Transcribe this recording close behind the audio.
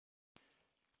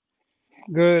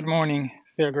Good morning,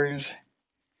 pilgrims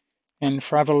and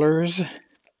travelers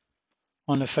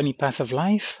on the funny path of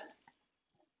life.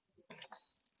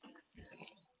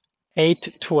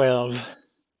 8:12.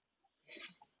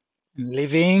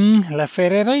 Leaving La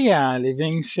Ferreria,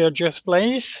 leaving Sergio's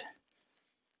place,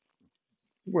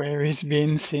 where he's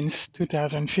been since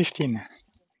 2015.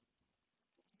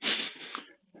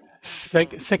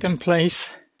 Second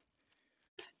place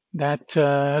that,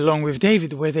 along with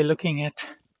David, where they're looking at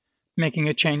making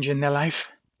a change in their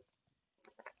life.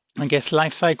 I guess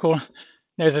life cycle,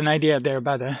 there's an idea there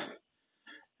about a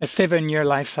 7-year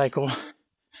life cycle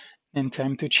and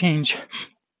time to change.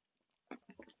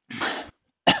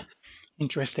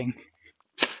 Interesting.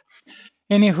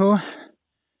 Anywho,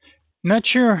 not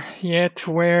sure yet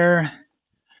where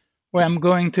I'm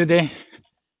going today.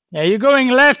 Yeah, you're going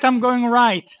left, I'm going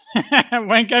right.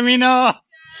 Buen camino.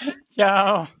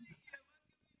 Ciao.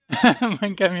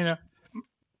 Buen camino.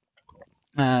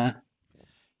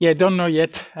 Yeah, don't know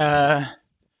yet.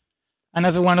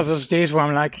 Another one of those days where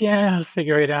I'm like, yeah, I'll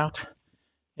figure it out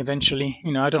eventually.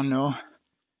 I don't know.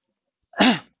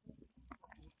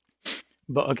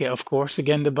 But okay, of course,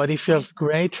 again, the body feels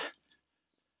great.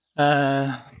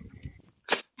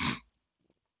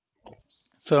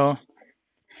 So,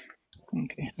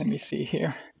 okay, let me see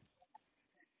here.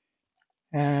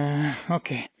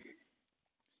 Okay.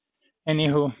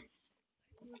 Anywho,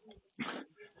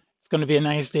 it's gonna be a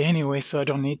nice day anyway, so I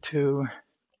don't need to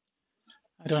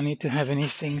have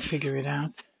anything figured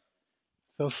out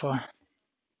so far.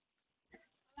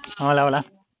 Hola, hola.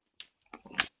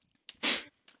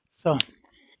 So,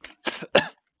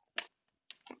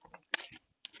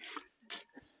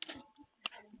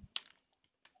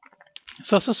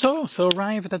 so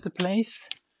arrived at the place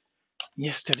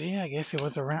yesterday. I guess it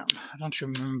was around, I don't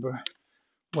remember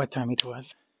what time it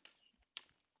was,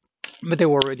 but they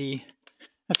were already,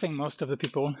 I think most of the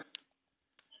people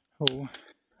who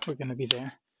were gonna be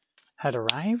there had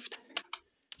arrived,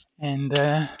 and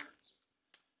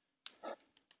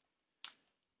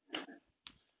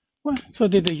well, so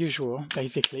did the usual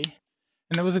basically.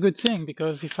 And it was a good thing,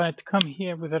 because if I had come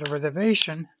here without a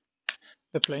reservation,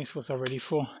 the place was already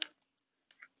full.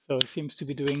 So it seems to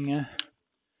be doing,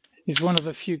 he's one of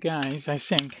the few guys, I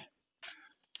think,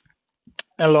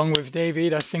 along with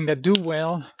David, I think, that do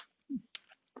well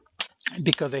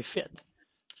because they fit.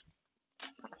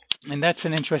 And that's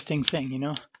an interesting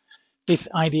thing, this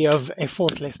idea of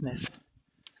effortlessness.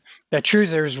 That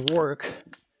choosers work.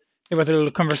 There was a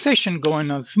little conversation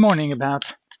going on this morning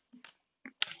about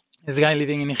this guy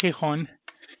living in Gijón,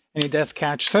 and he does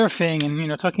couch surfing,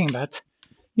 and talking about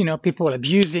people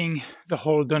abusing the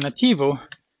whole donativo,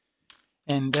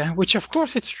 and which of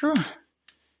course it's true.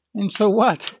 And so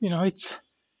what?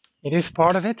 It is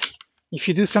part of it. If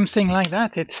you do something like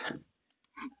that,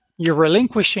 you're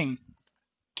relinquishing,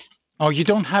 or you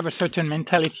don't have a certain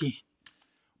mentality,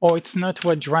 or it's not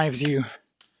what drives you.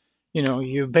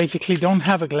 You basically don't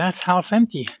have a glass half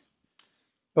empty,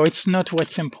 or it's not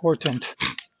what's important.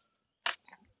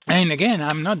 And again,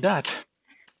 I'm not that.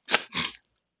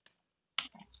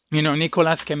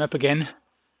 Nicolas came up again.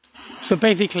 So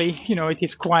basically, it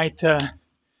is quite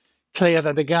clear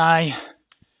that the guy,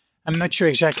 I'm not sure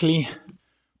exactly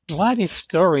what his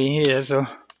story is, or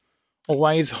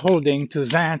why he's holding to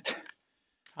that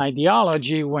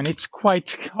ideology when it's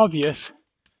quite obvious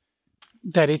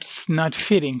that it's not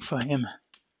fitting for him.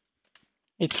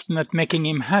 It's not making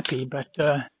him happy, but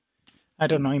I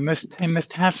don't know, he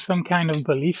must have some kind of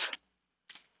belief.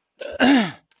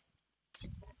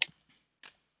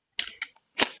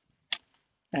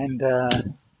 And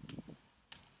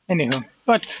anywho,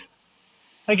 but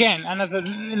again, another,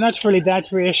 not really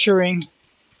that reassuring,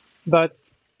 but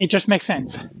it just makes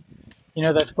sense.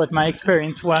 That's what my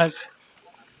experience was.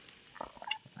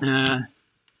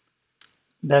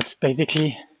 That's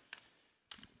basically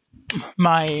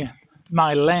my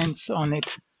lens on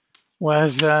it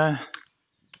was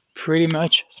pretty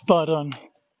much spot on.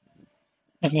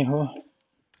 Anywho,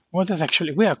 what is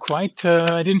actually, we are quite,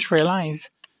 I didn't realize,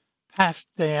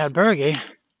 past the albergue,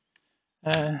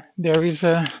 there is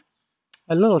a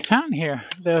little town here.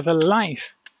 There's a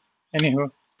life.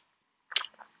 Anywho.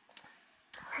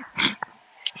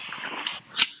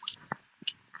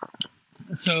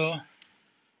 So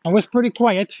I was pretty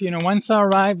quiet. Once I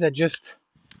arrived, I just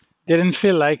didn't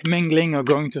feel like mingling or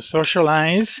going to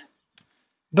socialize.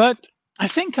 But I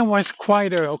think I was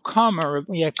quieter, or calmer.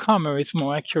 Yeah, calmer is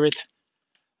more accurate.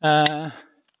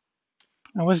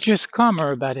 I was just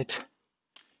calmer about it.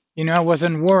 I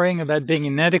wasn't worrying about being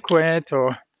inadequate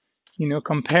or,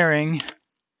 comparing.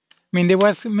 I mean, there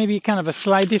was maybe kind of a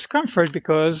slight discomfort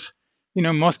because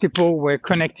most people were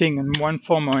connecting in one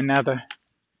form or another.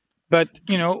 But,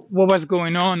 what was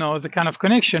going on or the kind of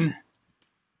connection,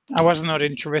 I was not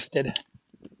interested.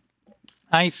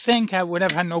 I think I would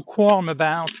have had no qualm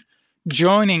about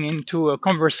joining into a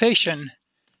conversation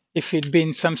if it'd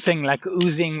been something like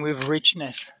oozing with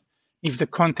richness, if the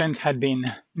content had been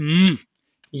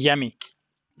yummy.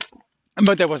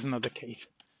 But that was not the case.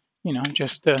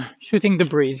 Just shooting the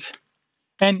breeze.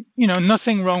 And,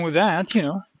 nothing wrong with that,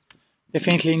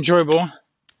 definitely enjoyable.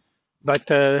 But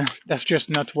that's just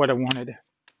not what I wanted.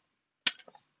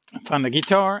 I found the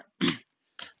guitar,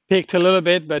 picked a little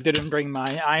bit, but didn't bring my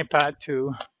iPad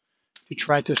to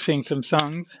try to sing some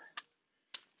songs.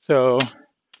 So,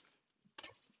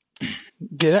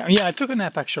 yeah, I took a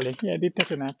nap actually. Yeah, I did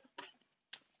take a nap.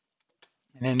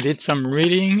 And then did some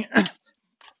reading.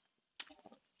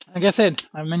 Like I said,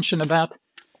 I mentioned about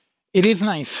it is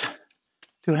nice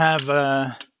to have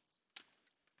a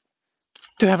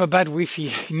bad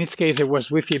Wi-Fi. In this case, it was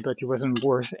Wi-Fi, but it wasn't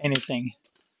worth anything.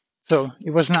 So it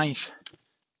was nice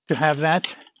to have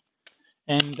that.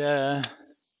 And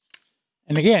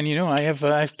again, I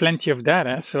have plenty of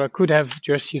data, so I could have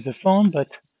just used a phone,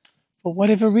 but for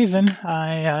whatever reason,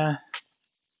 I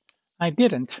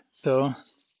didn't. So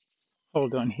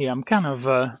hold on here. I'm kind of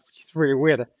it's really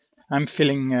weird. I'm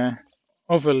feeling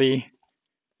overly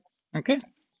okay.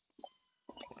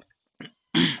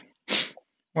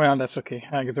 Well, that's okay.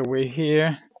 I get away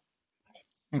here.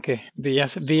 Okay, via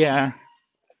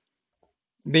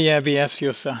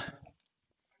viciosa.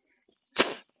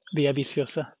 Via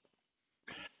viciosa.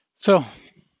 So,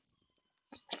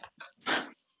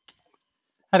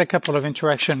 had a couple of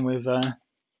interaction with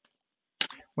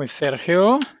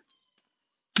Sergio.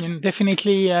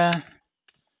 Definitely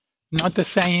not the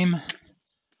same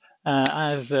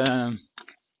as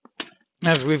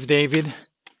with David.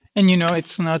 And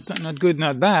it's not good,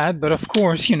 not bad, but of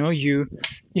course, you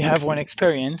have one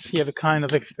experience, you have a kind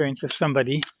of experience with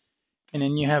somebody, and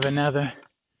then you have another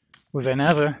with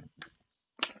another,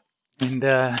 and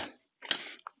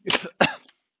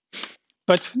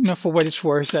but for what it's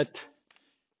worth,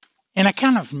 and I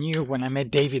kind of knew when I met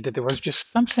David that there was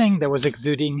just something that was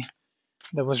exuding,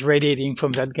 that was radiating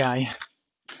from that guy.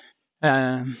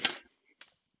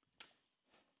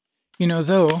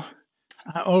 Though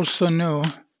I also know,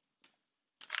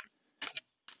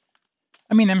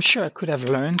 I mean, I'm sure I could have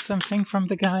learned something from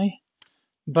the guy,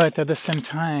 but at the same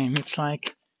time, it's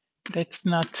like it's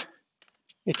not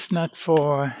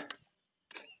for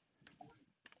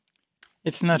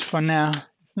now.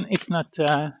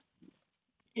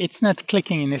 It's not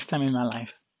clicking in this time in my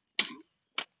life.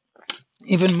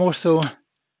 Even more so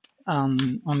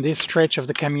on this stretch of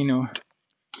the Camino,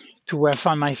 to where I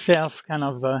found myself kind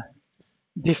of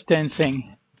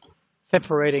distancing,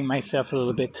 separating myself a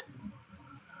little bit.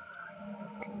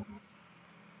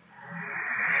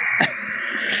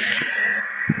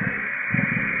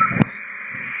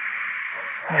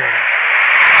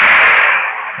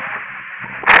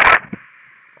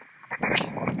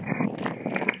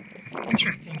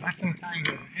 Interesting. Sometimes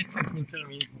the headset will tell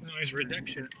me noise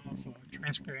reduction off or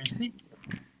transparency,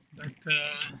 but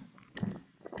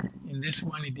in this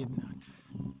one it did not.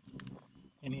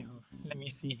 Anyhow, let me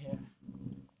see here.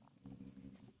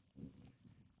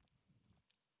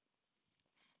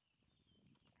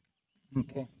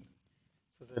 Okay,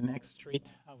 so the next street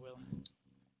I will,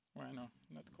 well, no,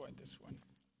 not quite this one.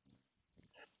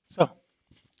 So,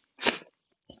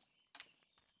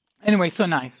 anyway, so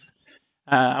nice.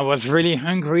 I was really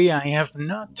hungry. I have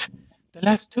not, the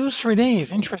last 2-3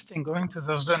 days, interesting, going to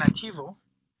those Donativo.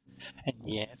 And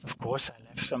yes, of course, I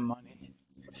left some money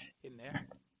in there.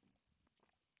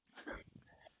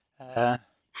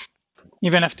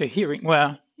 Even after hearing,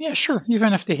 well, yeah, sure,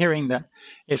 even after hearing that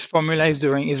his formula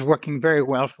is working very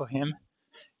well for him.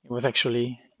 It was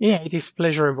actually, yeah, it is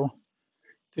pleasurable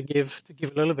to give a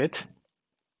little bit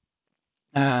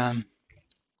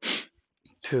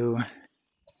to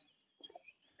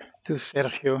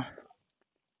Sergio.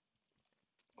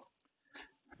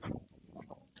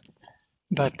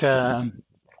 But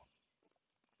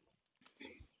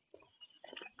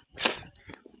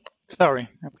sorry,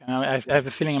 okay, I have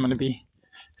a feeling I'm going to be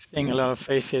seeing a lot of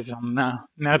faces on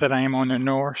now that I am on the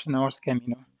North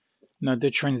Camino, not the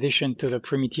transition to the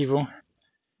Primitivo.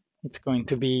 It's going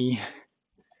to be,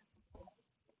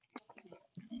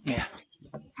 yeah.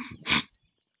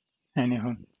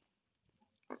 Anyhow,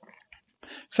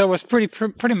 so I was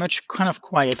pretty much kind of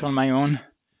quiet on my own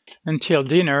until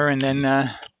dinner, and then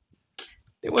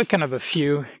there were kind of a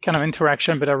few kind of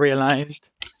interaction, but I realized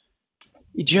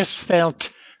it just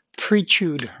felt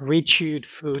rechewed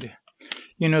food.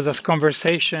 Those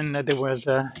conversation that there was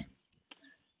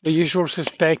the usual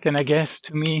suspect, and I guess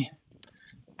to me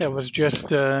that was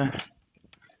just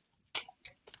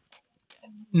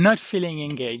not feeling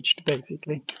engaged,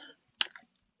 basically.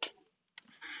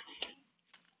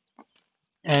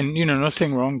 And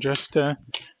nothing wrong, just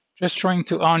trying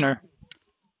to honor.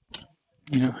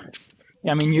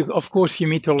 I mean, of course you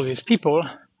meet all these people,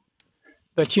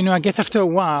 but I guess after a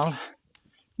while,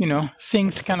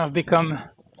 things kind of become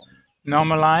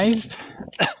normalized,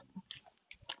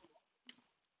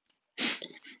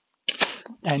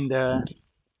 and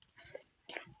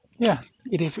yeah,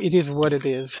 it is what it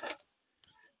is.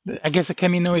 I guess the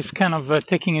Camino is kind of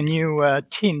taking a new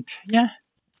tint, yeah.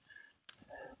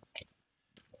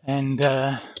 And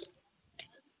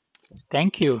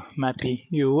thank you, Mappy.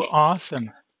 You were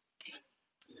awesome.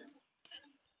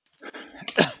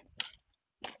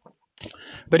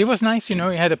 But it was nice, you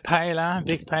had a paella,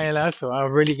 big paella, so I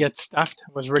really get stuffed.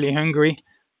 I was really hungry.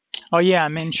 Oh yeah, I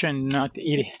mentioned not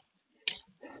eating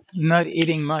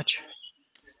much.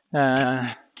 Though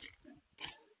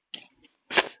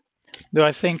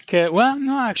I think, well,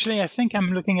 no, actually, I think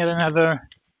I'm looking at another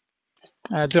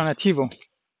Donativo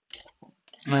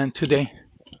today.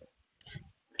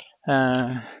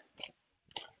 Yeah,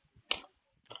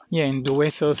 in the way,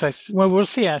 so well, we'll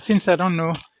see. Since I don't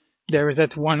know, there is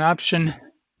that one option,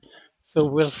 so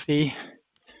we'll see.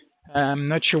 I'm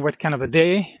not sure what kind of a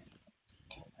day.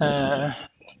 I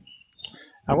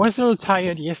was a little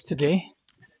tired yesterday,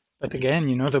 but again,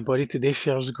 the body today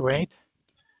feels great.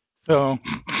 So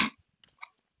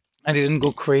I didn't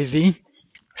go crazy.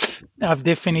 I've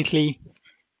definitely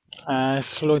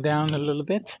slowed down a little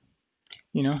bit,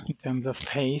 in terms of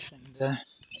pace, and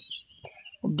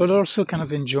but also kind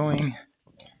of enjoying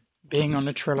being on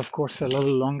the trail, of course, a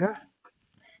little longer.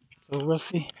 So we'll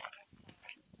see.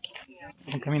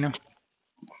 Camino.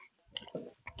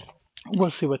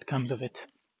 We'll see what comes of it.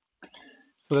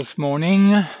 So this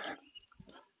morning,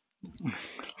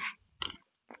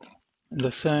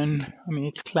 the sun, I mean,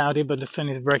 it's cloudy, but the sun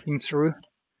is breaking through.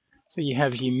 So you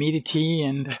have humidity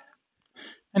and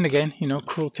again,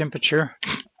 cool temperature.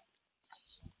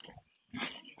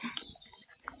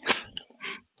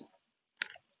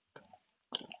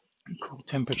 Cool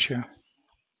temperature.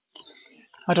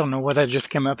 I don't know what that just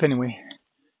came up anyway.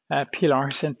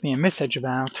 Pilar sent me a message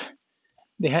about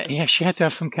she had to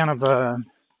have some kind of a,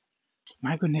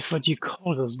 my goodness, what do you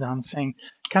call those darn thing?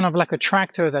 Kind of like a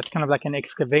tractor that's kind of like an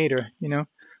excavator,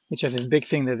 which has this big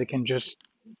thing that they can just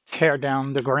tear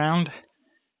down the ground.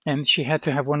 And she had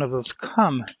to have one of those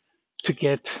come to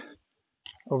get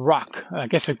a rock, I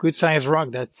guess a good sized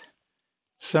rock that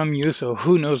some use or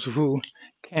who knows who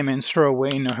came and threw away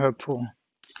in her pool.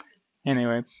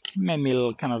 Anyway, made me a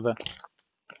little kind of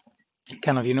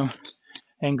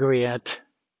angry at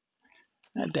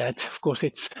that. Of course,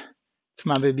 it's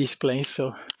my baby's place,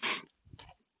 so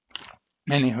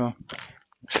anyhow,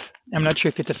 I'm not sure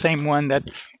if it's the same one that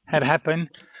had happened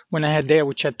when I had there,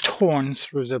 which had torn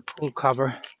through the pool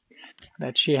cover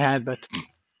that she had, but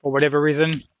for whatever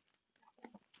reason,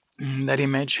 that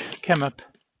image came up.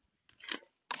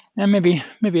 And maybe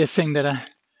a thing that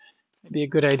maybe a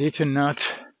good idea to not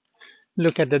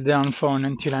look at the down phone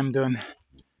until I'm done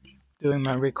doing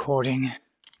my recording.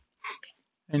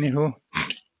 Anywho,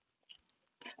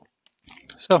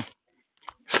 so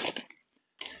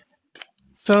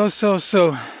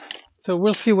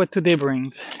we'll see what today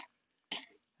brings.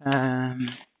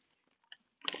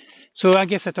 So I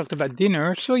guess I talked about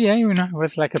dinner. So yeah, it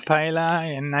was like a paella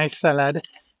and nice salad,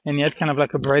 and yet kind of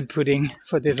like a bread pudding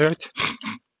for dessert,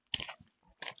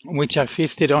 which I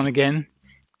feasted on again.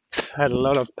 Had a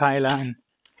lot of paella,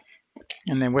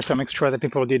 and there was some extra that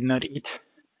people did not eat.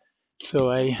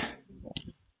 So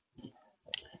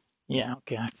yeah,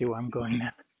 okay, I see where I'm going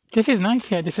now. This is nice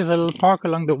here. This is a little park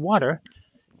along the water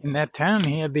in that town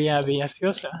here,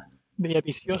 Villaviciosa.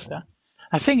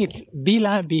 I think it's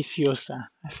Villaviciosa.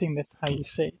 I think that's how you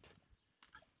say it.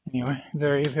 Anyway,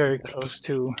 very, very close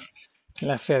to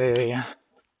La Ferreria.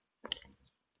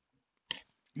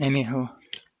 Anywho,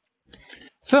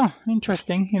 so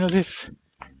interesting. This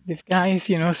guy is,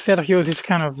 Sergio, this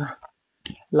kind of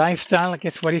lifestyle. I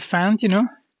guess what he found,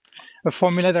 a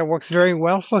formula that works very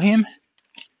well for him.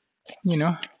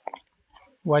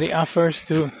 What he offers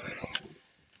to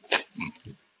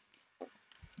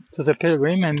the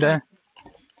pilgrim, and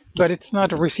but it's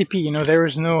not a recipe. There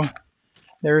is no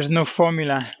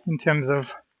formula in terms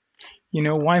of,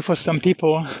 why for some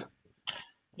people,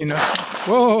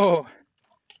 whoa,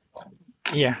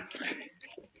 yeah,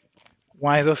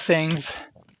 why those things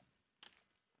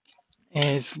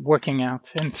is working out.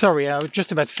 And sorry, I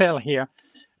just about fell here.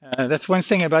 That's one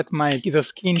thing about those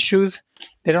skin shoes.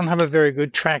 They don't have a very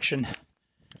good traction.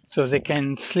 so they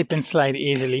can slip and slide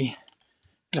easily.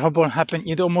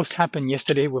 It almost happened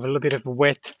yesterday with a little bit of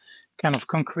wet kind of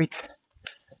concrete.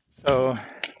 So,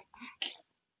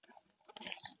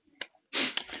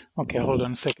 okay, hold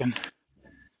on a second.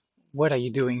 What are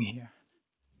you doing here?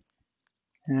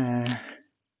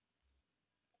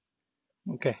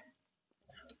 Okay.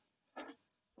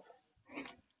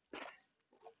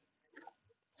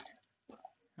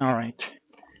 All right.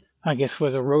 I guess where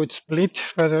the road split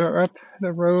further up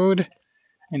the road,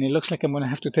 and it looks like I'm gonna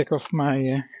have to take off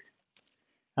my.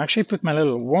 Actually, put my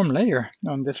little warm layer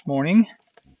on this morning,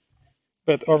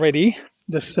 but already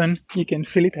the sun, you can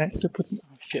feel it. I have to put.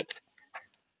 Oh shit!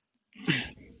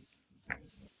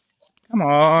 Come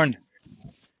on.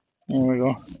 There we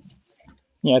go.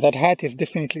 Yeah, that hat is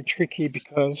definitely tricky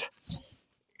because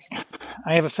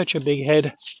I have such a big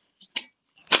head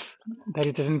that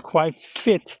it doesn't quite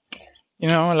fit,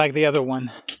 like the other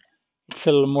one. It's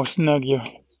a little more snug here.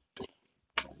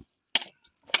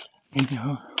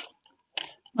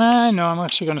 I know I'm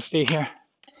actually going to stay here.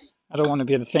 I don't want to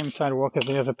be at the same sidewalk as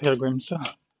the other pilgrims, so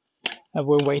I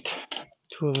will wait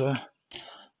to the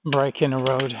break in the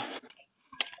road.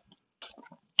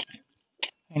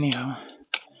 Anyhow,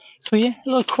 so yeah, a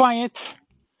little quiet.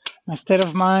 My state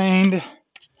of mind.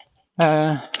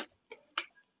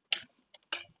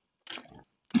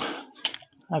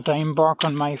 As I embark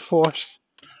on my 4th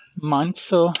month,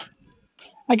 so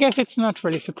I guess it's not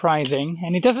really surprising,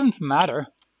 and it doesn't matter.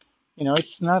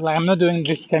 It's not like I'm not doing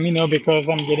this Camino because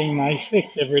I'm getting my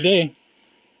fix every day.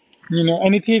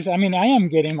 And it is, I am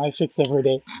getting my fix every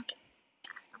day.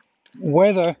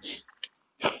 Whether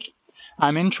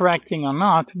I'm interacting or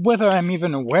not, whether I'm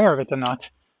even aware of it or not,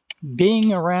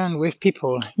 being around with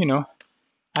people,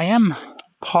 I am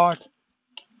part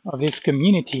of this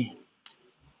community,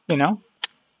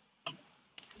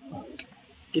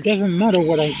 It doesn't matter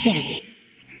what I think.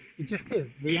 It just is.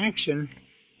 The action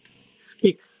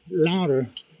speaks louder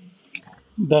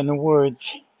than the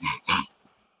words.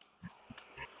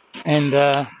 And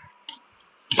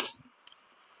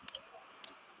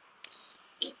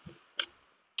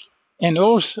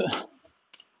also,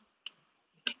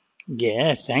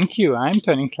 yeah, thank you. I'm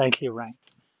turning slightly right.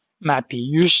 Mappy,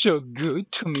 you're so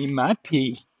good to me,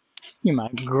 Mappy. You're my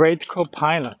great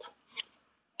co-pilot.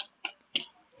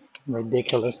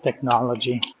 Ridiculous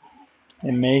technology.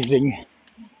 Amazing.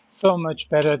 So much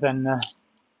better than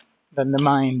the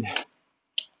mind.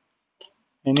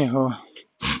 Anyhow.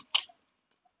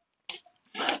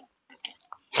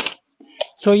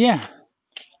 So yeah,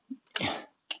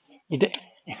 it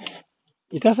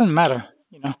doesn't matter,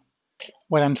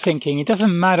 what I'm thinking. It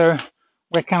doesn't matter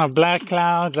what kind of black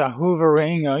clouds are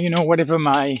hovering or, whatever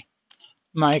my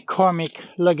karmic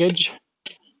luggage.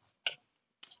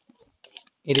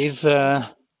 It is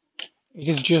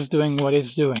just doing what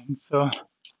it's doing. So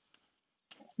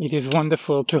it is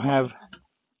wonderful to have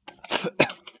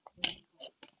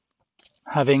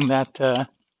having that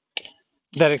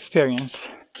experience.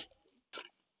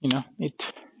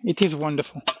 It is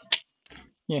wonderful.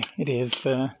 Yeah, it is.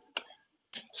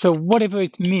 So whatever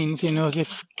it means,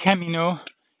 this Camino,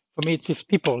 for me, it's this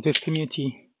people, this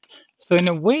community. So in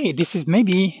a way, this is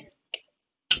maybe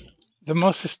the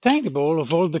most sustainable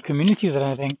of all the communities that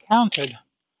I've encountered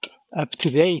up to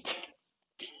date.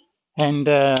 And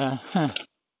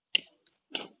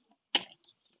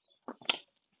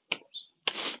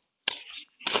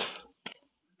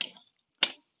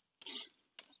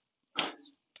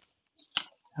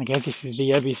I guess this is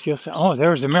the Villaviciosa. Oh,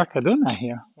 there's a Mercadona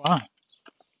here. Wow.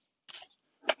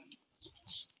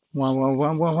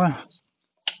 Wow.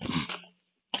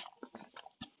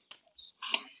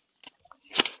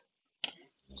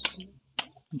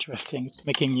 Interesting. It's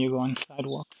making you go on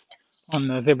sidewalks, on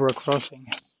the zebra crossing.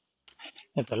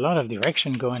 There's a lot of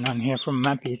direction going on here from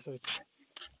Mappy, so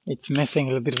it's messing a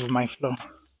little bit with my flow.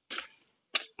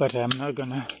 But I'm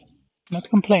not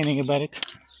complaining about it.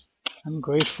 I'm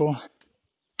grateful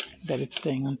that it's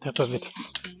staying on top of it.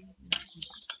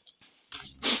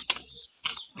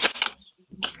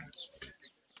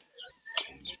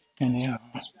 Anyhow,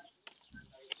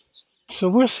 so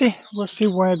we'll see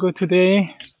where I go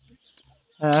today.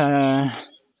 Yeah,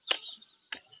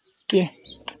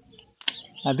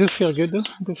 I do feel good though.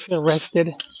 I do feel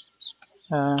rested.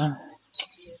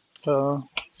 So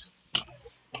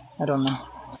I don't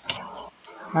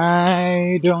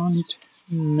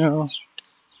know.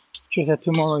 Just that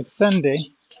tomorrow is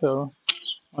Sunday, so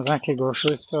most likely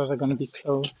grocery stores are going to be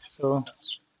closed. So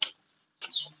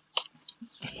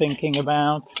thinking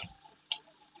about,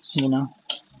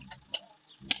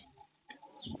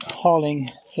 hauling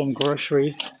some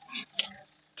groceries.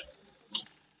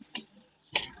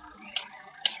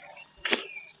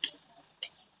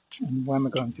 And where am I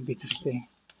going to be to stay?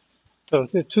 So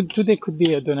today could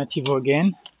be a Donativo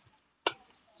again,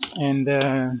 and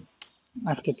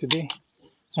after today,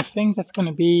 I think that's going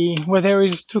to be where there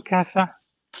is two casa.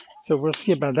 So we'll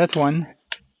see about that one.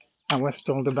 I was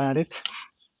told about it,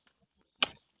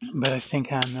 but I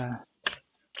think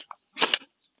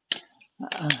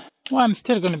I'm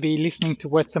still going to be listening to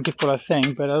what some people are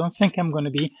saying, but I don't think I'm going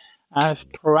to be as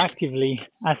proactively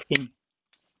asking,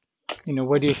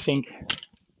 what do you think?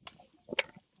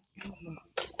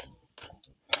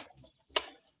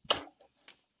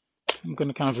 I'm going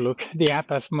to kind of look. The app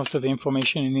has most of the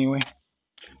information anyway,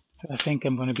 so I think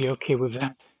I'm going to be okay with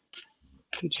that,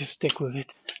 to just stick with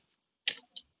it.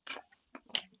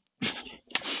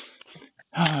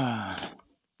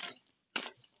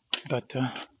 But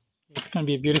it's going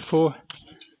to be beautiful,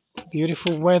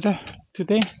 beautiful weather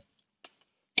today.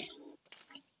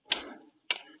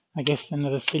 I guess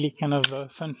another silly kind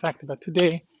of fun fact about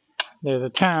today, there's a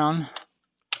town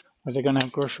where they're going to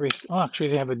have groceries. Oh, actually,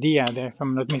 they have a Dia there, if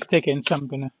I'm not mistaken, so I'm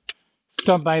going to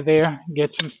stop by there,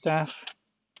 get some stuff,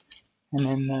 and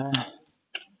then,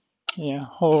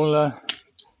 haul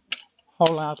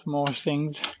out more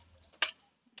things.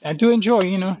 I do enjoy,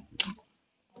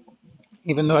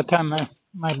 even though at times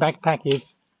my backpack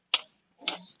is,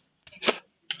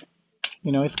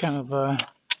 it's kind of,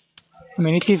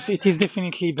 it is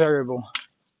definitely variable,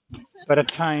 but at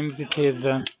times it is,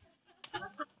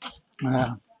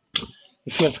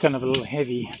 it feels kind of a little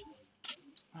heavy.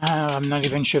 I'm not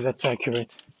even sure that's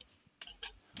accurate.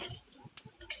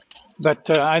 But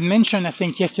I mentioned, I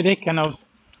think yesterday, kind of.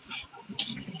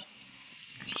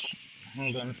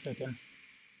 Hold on a second.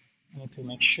 I need to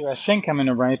make sure. I think I'm in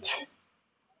the right.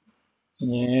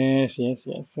 Yes.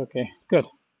 Okay, good.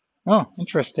 Oh,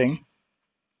 interesting.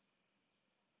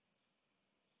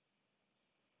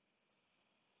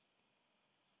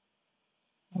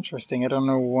 Interesting. I don't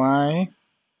know why.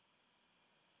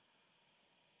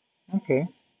 Okay.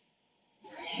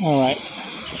 All right.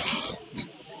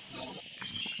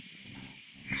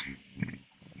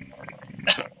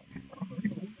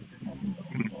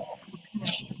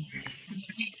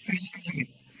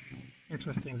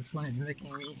 Interesting. This one is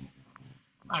making me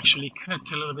actually cut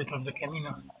a little bit of the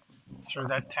Camino through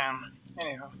that town.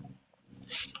 Anyhow.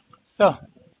 So,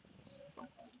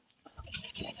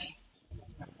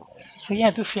 yeah,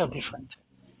 I do feel different.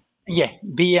 Yeah,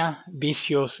 Villa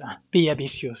Viciosa. Villa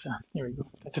Viciosa. Here we go.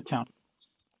 That's a town.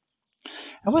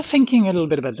 I was thinking a little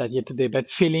bit about that yesterday, but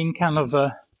feeling kind of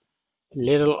a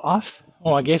little off,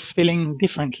 or I guess feeling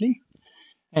differently,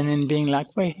 and then being like,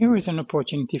 well, here is an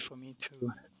opportunity for me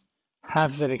to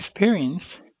have that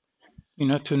experience,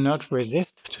 to not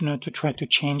resist, to not to try to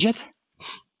change it,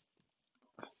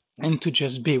 and to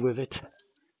just be with it.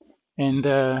 And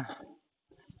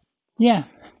yeah,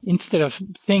 instead of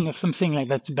saying of something like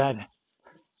that's bad,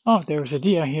 oh, there's a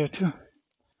deer here too,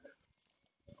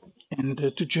 and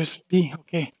to just be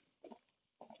okay,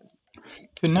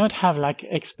 to not have like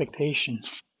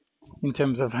expectations in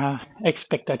terms of how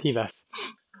expectativas,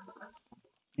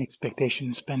 expectation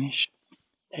in Spanish,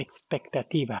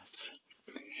 expectativas,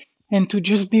 and to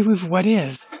just be with what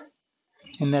is,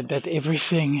 and that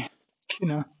everything, you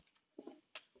know.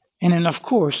 And then, of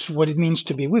course, what it means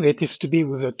to be with it is to be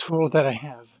with the tools that I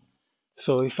have.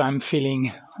 So if I'm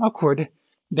feeling awkward,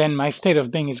 then my state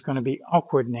of being is going to be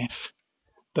awkwardness,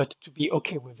 but to be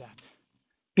okay with that,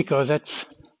 because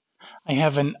I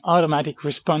have an automatic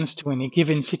response to any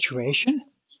given situation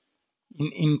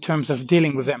in terms of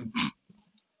dealing with them.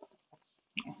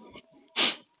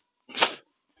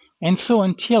 And so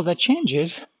until that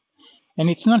changes, and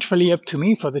it's not really up to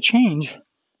me for the change,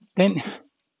 then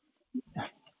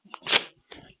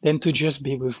to just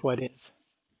be with what is,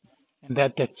 and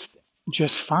that's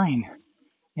just fine.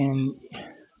 And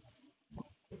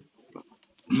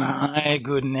my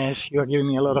goodness, you're giving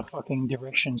me a lot of fucking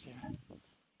directions here.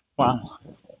 Wow,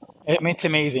 it's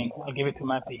amazing. I'll give it to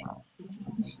Matty.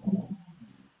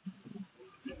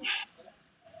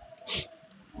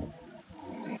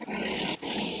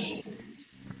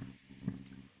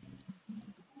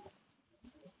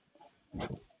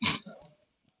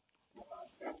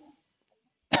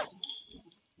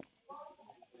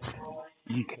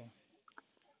 Okay,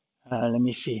 let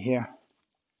me see here.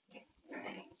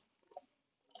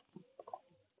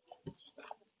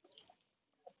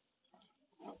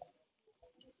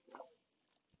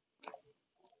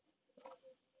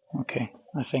 Okay,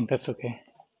 I think that's okay.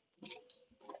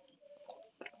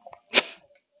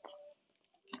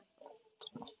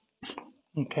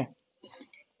 Okay,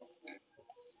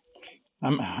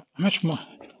 I'm much more.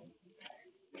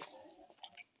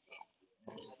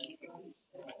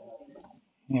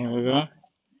 Here we go.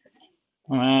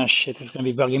 Ah, shit, it's gonna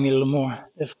be bugging me a little more.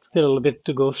 There's still a little bit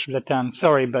to go through the town.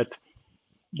 Sorry, but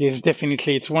this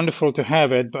definitely, it's wonderful to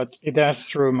have it, but it does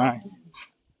through my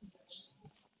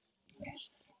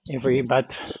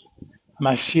but I'm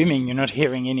assuming you're not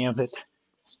hearing any of it,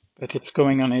 but it's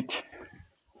going on it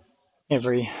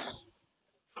every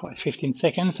 15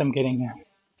 seconds. I'm getting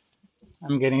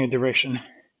a direction.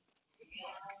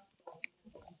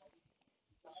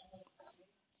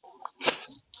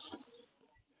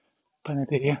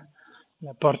 Panaderia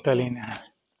La Portalina.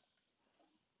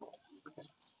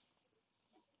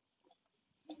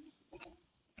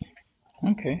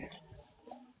 Okay.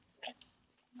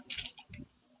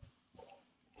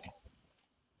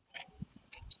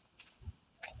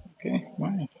 Okay.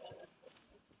 Right.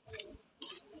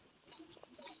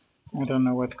 I don't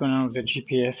know what's going on with the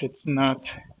GPS. It's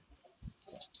not.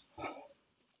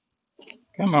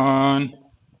 Come on.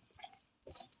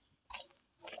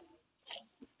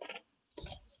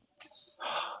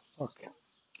 Okay.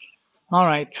 All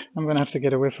right. I'm gonna have to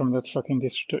get away from that fucking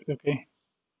district. Okay.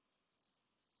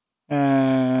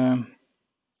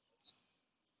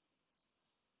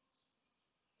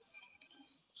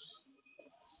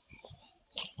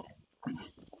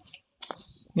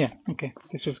 Yeah. Okay.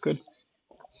 This is good.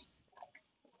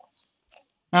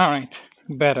 All right.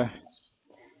 Better.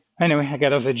 Anyway, I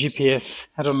got off the GPS.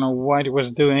 I don't know what it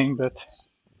was doing, but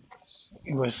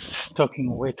it was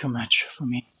talking way too much for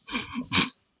me.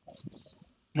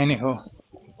 Anyhow,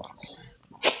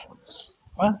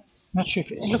 well, not sure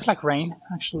if it looked like rain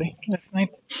actually last night.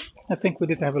 I think we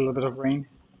did have a little bit of rain.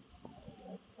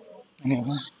 Anyhow,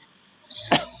 well,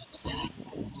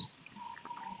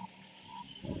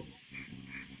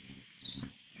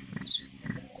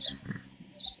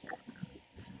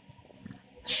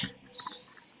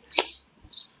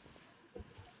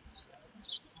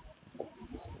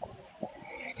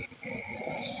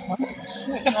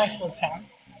 it's a nice little town,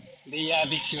 the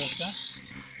Viciosa.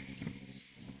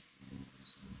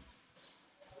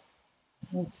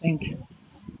 I think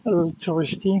a little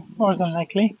touristy, more than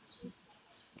likely.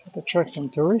 It attracts some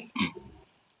tourists.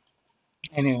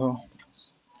 Anyhow,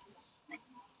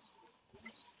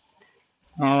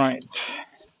 all right.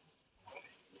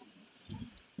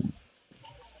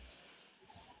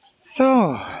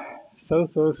 So,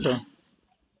 so.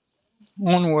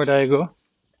 Onward I go.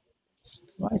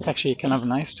 Well, it's actually kind of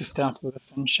nice to start with the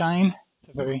sunshine. It's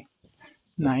a very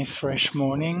nice, fresh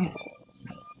morning.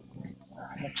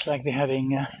 Looks like they're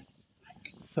having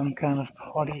some kind of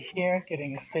party here,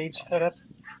 getting a stage set up.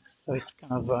 So it's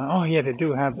kind of, oh yeah, they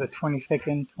do have the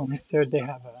 22nd, 23rd, they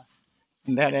have,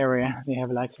 in that area, they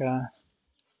have like,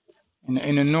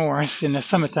 in the north, in the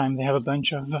summertime, they have a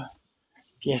bunch of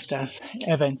fiestas,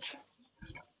 events.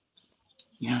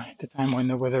 Yeah, at the time when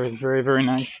the weather is very, very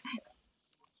nice.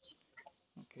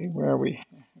 Okay, where are we?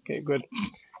 Okay, good.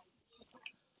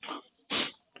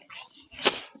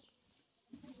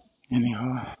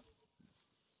 Anyhow,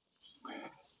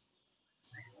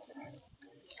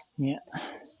 yeah,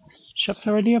 shops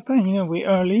already open. You know, we're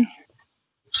early,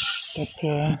 but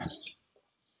there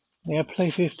are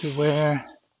places to where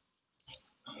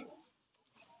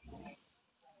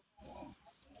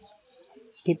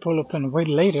people open way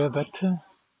later, but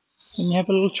when you have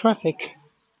a little traffic,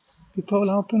 people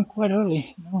are open quite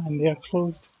early, you know, and they are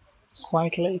closed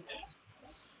quite late.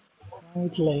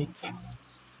 Quite late.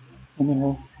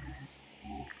 Anyhow,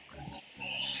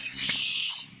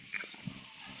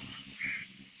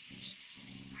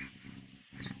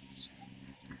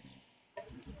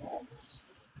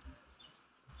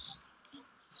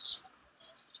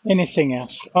 anything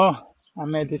else? Oh, I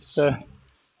met this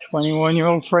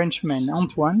 21-year-old Frenchman,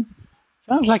 Antoine.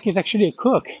 Sounds like he's actually a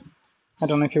cook. I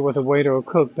don't know if he was a waiter or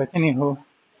cook, but anyhow,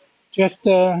 just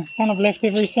kind of left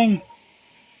everything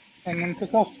and then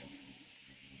took off.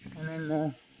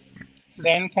 And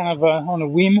then kind of on a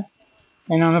whim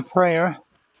and on a prayer,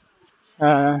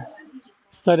 uh,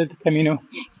 started the Camino,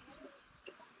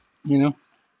 you know,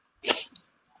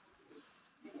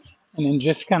 and then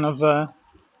just kind of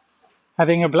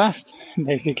having a blast,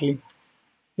 basically,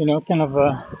 you know, kind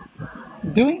of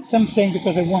doing something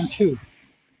because I want to.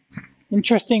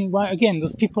 Interesting. Well, again,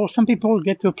 those people, some people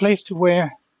get to a place to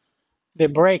where they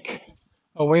break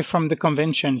away from the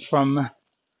convention, from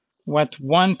what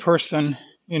one person,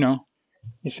 you know,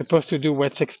 is supposed to do,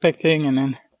 what's expecting, and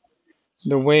then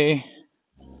the way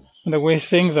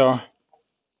things are.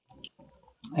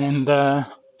 And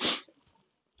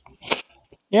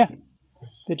yeah,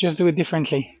 they just do it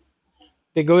differently.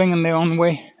 They're going in their own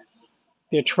way.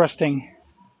 They're trusting.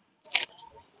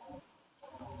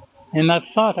 And that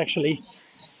thought actually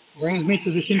brings me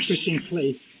to this interesting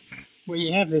place where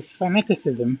you have this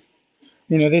fanaticism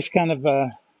this kind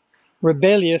of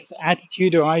rebellious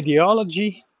attitude or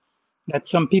ideology that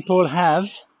some people have,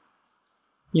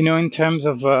 in terms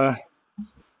of,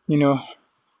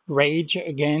 rage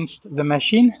against the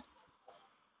machine.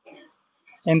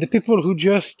 And the people who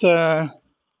just, I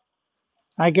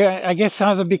guess,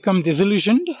 either become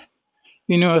disillusioned,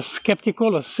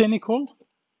 skeptical or cynical,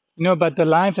 about the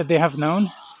life that they have known.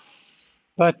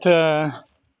 But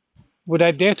would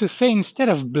I dare to say, instead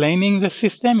of blaming the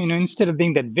system, instead of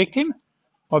being that victim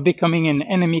or becoming an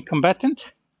enemy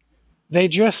combatant, they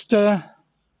just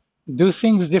do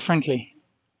things differently.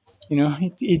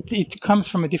 It comes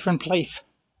from a different place.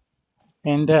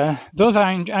 And those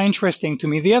are interesting to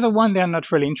me. The other one, they're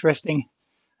not really interesting.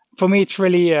 For me, it's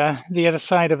really the other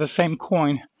side of the same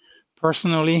coin.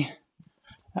 Personally,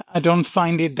 I don't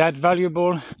find it that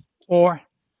valuable or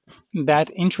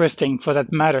that interesting, for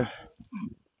that matter.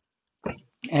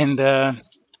 And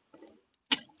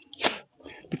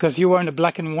because you are in the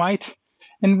black and white,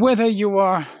 and whether you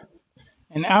are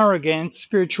an arrogant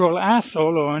spiritual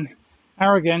asshole or an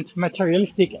arrogant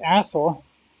materialistic asshole,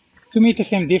 to me it's the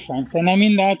same difference. And I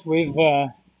mean that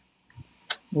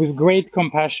with great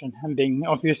compassion. I'm being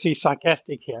obviously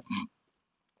sarcastic here.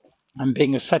 I'm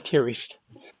being a satirist.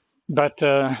 But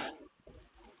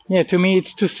yeah, to me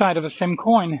it's two sides of the same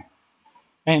coin.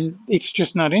 And it's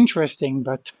just not interesting.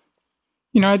 But,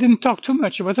 I didn't talk too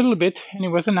much. It was a little bit, and it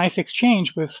was a nice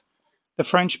exchange with the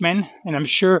Frenchman. And I'm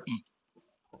sure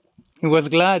he was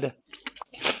glad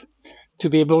to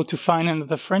be able to find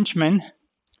another Frenchman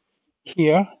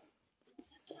here.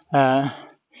 And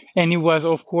he was,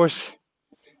 of course,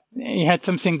 he had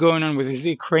something going on with his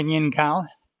Ukrainian gal.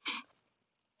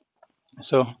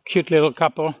 So, cute little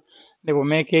couple they were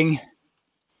making.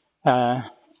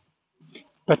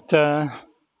 But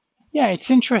yeah,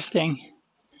 it's interesting.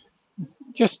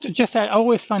 Just I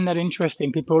always find that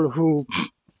interesting. People who,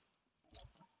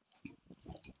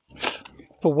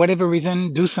 for whatever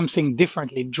reason, do something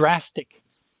differently, drastic,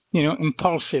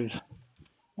 impulsive.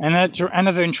 And that's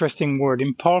another interesting word,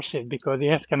 impulsive, because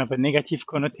it has kind of a negative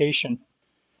connotation.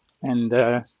 And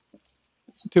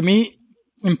to me,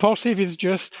 impulsive is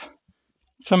just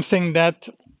something that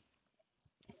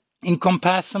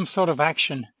encompasses some sort of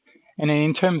action. And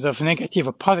in terms of negative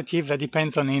or positive, that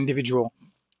depends on the individual.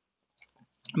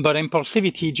 But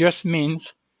impulsivity just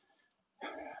means,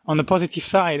 on the positive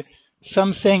side,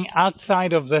 something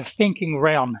outside of the thinking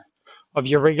realm of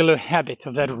your regular habit,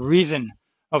 of that reason,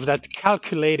 of that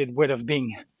calculated way of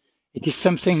being. It is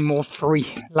something more free,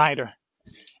 lighter.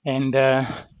 And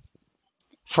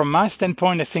from my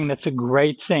standpoint, I think that's a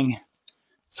great thing.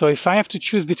 So if I have to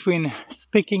choose between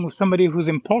speaking with somebody who's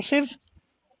impulsive,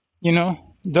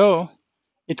 though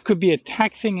it could be a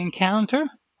taxing encounter,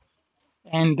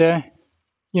 and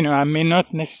I may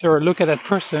not necessarily look at that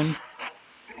person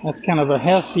as kind of a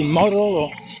healthy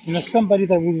model, or somebody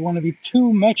that would want to be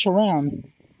too much around.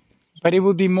 But it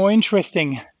would be more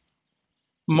interesting,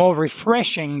 more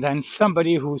refreshing than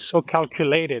somebody who's so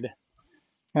calculated.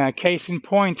 Case in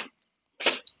point,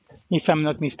 if I'm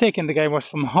not mistaken, the guy was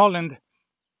from Holland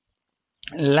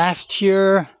last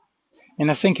year,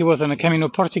 and I think he was on a Camino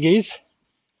Portuguese,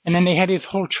 and then they had his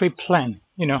whole trip planned,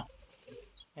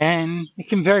 and he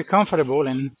seemed very comfortable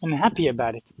and happy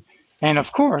about it. And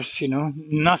of course,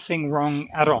 nothing wrong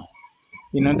at all.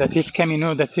 That's his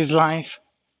Camino, that's his life.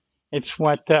 It's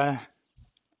what,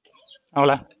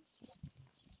 hola.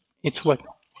 It's what,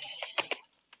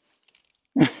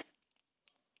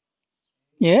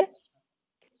 yeah?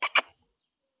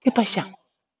 ¿Qué pasa?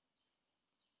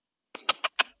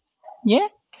 Yeah?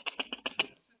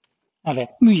 A ver,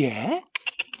 yeah?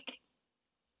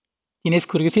 ¿Tienes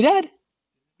curiosidad?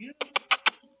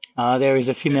 Ah, there is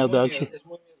a female dog.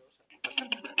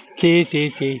 Sí,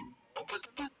 sí, sí.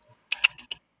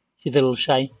 She's a little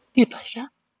shy. ¿Qué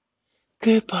pasa?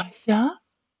 ¿Qué pasa?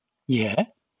 Yeah.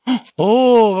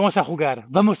 Oh, vamos a jugar.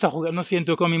 Vamos a jugar. No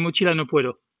siento, con mi mochila no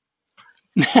puedo.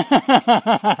 ¿Qué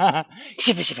pasa?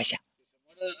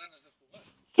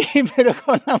 Sí, pero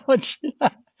con la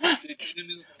mochila.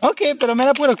 Ok, pero me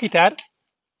la puedo quitar.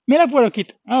 Me la puedo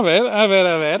quitar. A ver, a ver,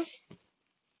 a ver.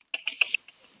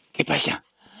 ¿Qué pasa?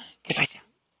 ¿Qué pasa?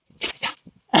 ¿Qué pasa?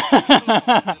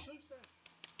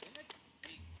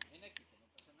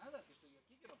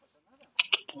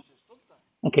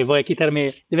 Ok, voy a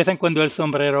quitarme de vez en cuando el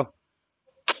sombrero.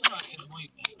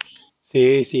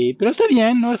 Sí, sí, pero está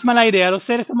bien, no es mala idea. Los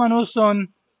seres humanos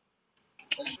son...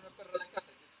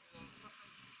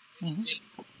 Ujú.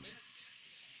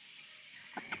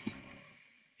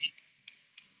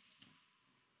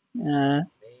 Ah,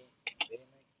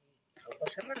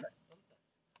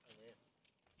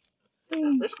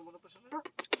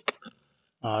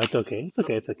 Oh, it's okay. It's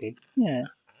okay. It's okay. Yeah.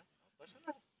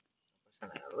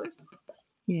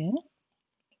 Yeah.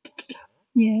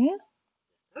 Yeah.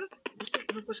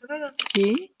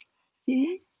 Sí.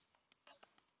 Sí.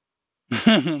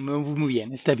 Muy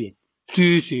bien. Está bien.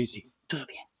 Sí, sí, sí. Todo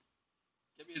bien.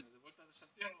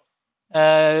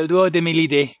 Luego de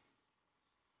Melide.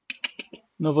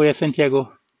 No voy a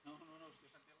Santiago.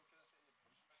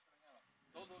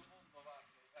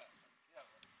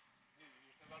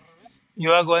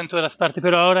 Yo hago en todas las partes,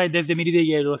 pero ahora desde Melide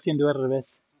ya lo haciendo al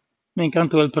revés. Me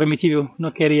encantó el primitivo.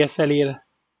 No quería salir.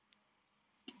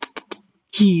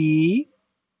 Sí.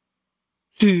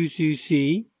 Sí, sí,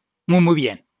 sí. Muy, muy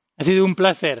bien. Ha sido un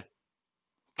placer.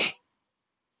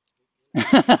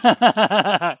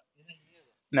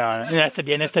 No, no, está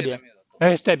bien, está bien.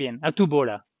 Está bien. A tu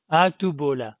bola. A tu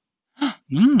bola.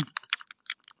 Mm.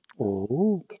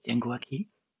 Oh, ¿qué tengo aquí?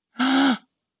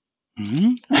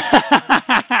 Mm.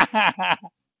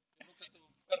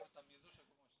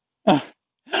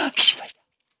 Que se vaya,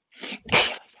 que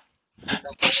se vaya,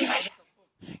 que se vaya,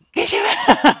 que se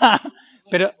vaya.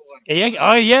 Pero ella,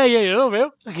 ay, ya, yo lo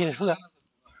veo. Quiere jugar.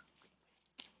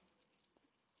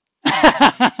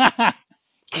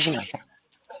 Que se vaya.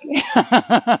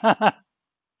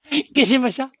 Que se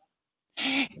vaya.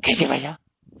 Que se vaya.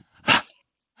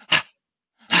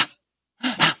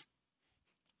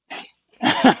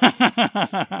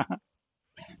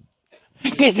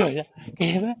 Que se vaya.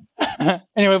 Que se vaya.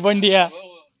 Anyway, buen día.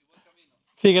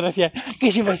 Sí, gracias.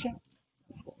 Que se vaya.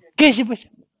 Que se vaya.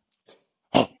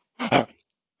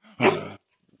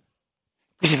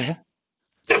 Que se vaya.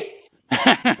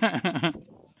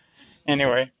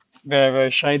 Anyway, very,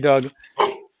 very shy dog.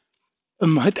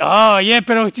 Oh, yeah,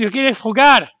 pero tú quieres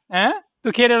jugar, ¿eh?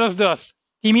 Tú quieres los dos.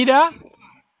 ¿Tímida?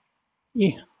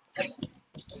 Y-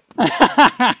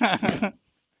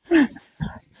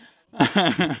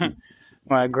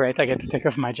 Well, great. I get to take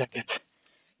off my jacket,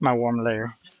 my warm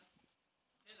layer.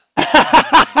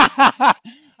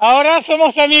 Ahora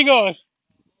somos amigos.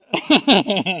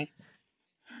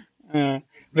 Uh,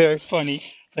 Very funny.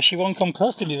 But she won't come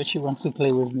close to me, but she wants to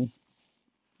play with me.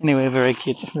 Anyway, very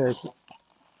cute, very cute.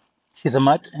 She's a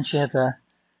mutt and she has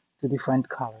two different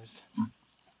colors.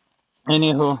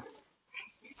 Anywho,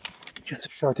 just a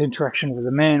short interaction with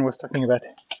the man was talking about,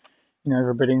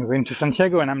 everybody going to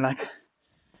Santiago, and I'm like,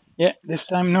 yeah, this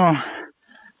time no,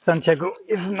 Santiago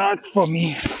is not for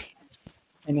me.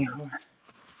 Anywho,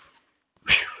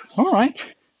 all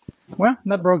right. Well,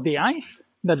 that broke the ice,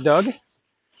 that dog.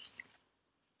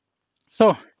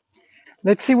 So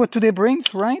let's see what today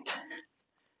brings, right?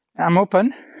 I'm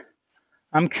open.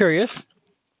 I'm curious.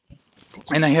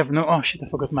 And I have no, oh shit, I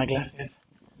forgot my glasses.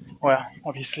 Well,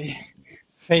 obviously,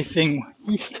 facing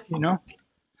east, but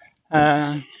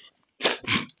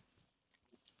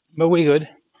we're good.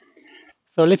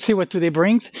 So let's see what today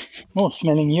brings. Oh,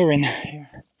 smelling urine.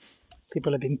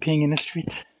 People have been peeing in the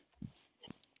streets.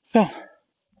 So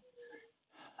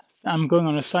I'm going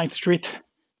on a side street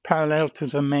parallel to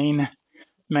the main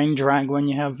drag when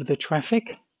you have the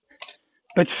traffic.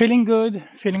 But feeling good,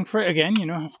 feeling free again,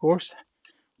 of course.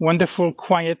 Wonderful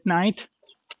quiet night.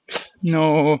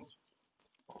 No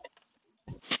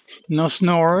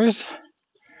snorers.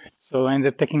 So I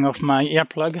ended up taking off my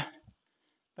earplug.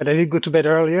 But I did go to bed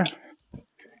earlier.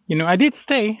 I did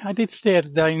stay at the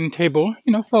dining table,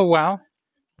 for a while.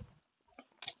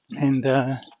 And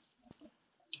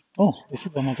oh, this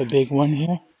is another big one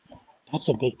here. That's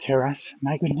a big terrace.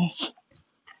 My goodness.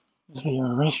 Is there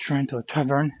a restaurant or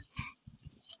tavern?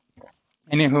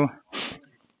 Anywho,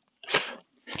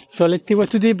 so let's see what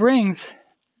today brings.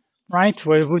 Right,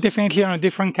 well, we're definitely on a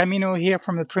different Camino here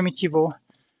from the Primitivo.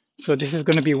 So this is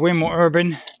going to be way more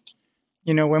urban,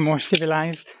 way more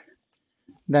civilized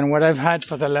than what I've had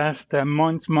for the last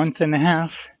month and a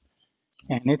half.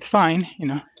 And it's fine,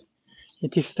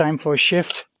 it is time for a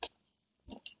shift.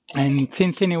 And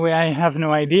since anyway, I have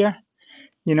no idea,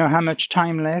 how much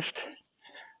time left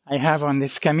I have on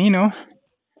this Camino.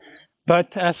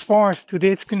 But as far as today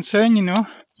is concerned,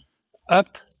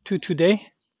 up to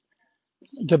today,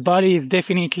 the body is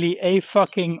definitely a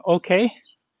fucking okay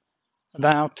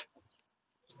about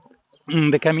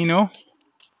the Camino.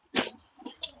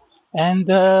 And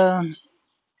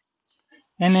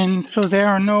then so there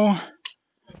are no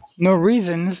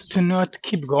reasons to not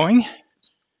keep going,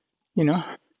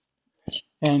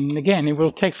 and again, it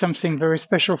will take something very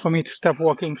special for me to stop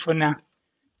walking for now.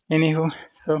 Anywho,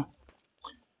 so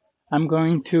I'm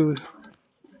going to,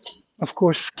 of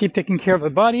course, keep taking care of the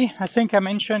body. I think I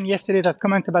mentioned yesterday that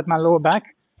comment about my lower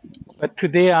back, but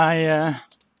today I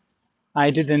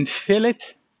didn't feel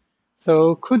it.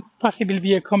 So could possibly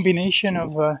be a combination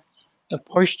of the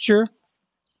posture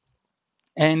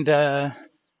And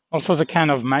also the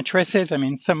kind of mattresses. I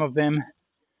mean, some of them,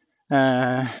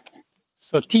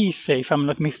 sotis, if I'm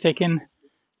not mistaken,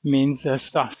 means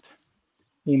soft.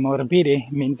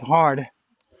 Morbide means hard,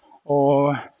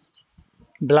 or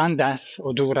blandas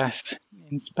or duras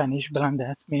in Spanish.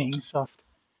 Blandas meaning soft,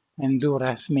 and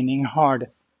duras meaning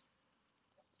hard.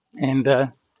 And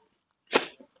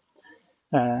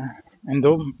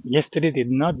though yesterday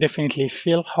did not definitely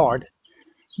feel hard,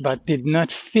 but did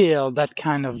not feel that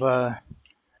kind of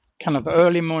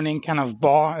early morning kind of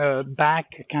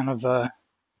back kind of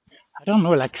I don't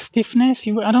know, like stiffness.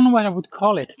 I don't know what I would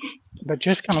call it, but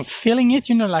just kind of feeling it,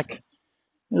 like a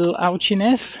little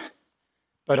ouchiness.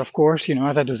 But of course,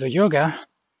 as I do the yoga,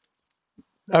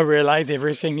 I realize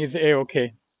everything is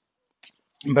a-okay.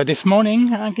 But this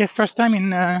morning, I guess first time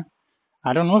in I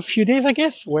don't know, a few days, I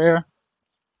guess, where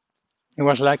it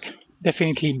was like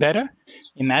definitely better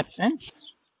in that sense.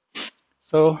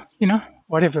 So,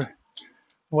 whatever,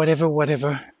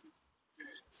 whatever.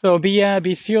 So be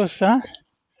ciosa.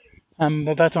 I'm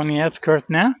about on the outskirts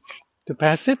now to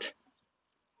pass it,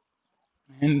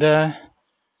 and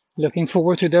looking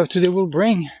forward to what today will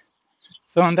bring.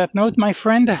 So on that note, my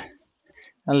friend,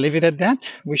 I'll leave it at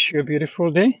that. Wish you a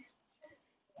beautiful day,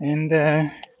 and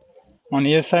on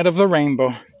the other side of the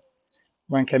rainbow,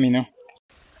 buen camino.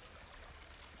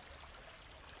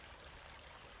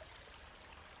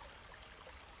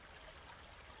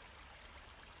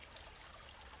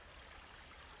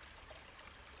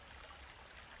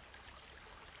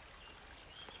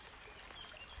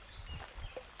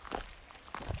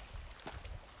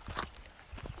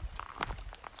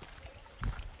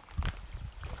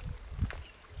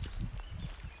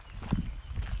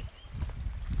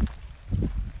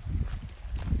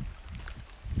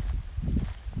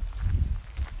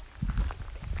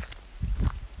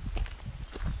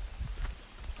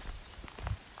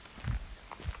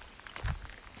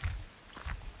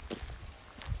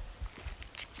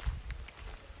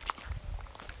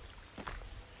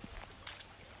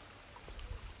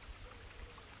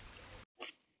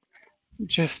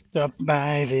 Just stopped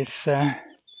by this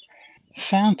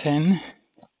fountain,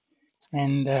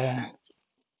 and I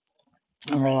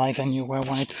realized I knew where I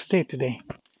wanted to stay today.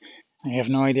 I have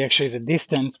no idea actually the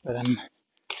distance, but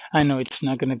I know it's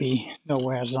not going to be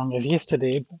nowhere as long as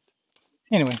yesterday. But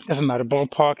anyway, doesn't matter.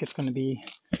 Ballpark, it's going to be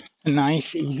a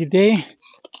nice, easy day.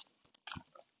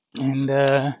 And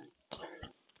well,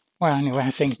 anyway,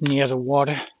 I think near the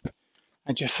water.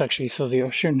 I just actually saw the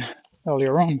ocean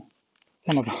earlier on,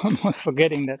 kind of almost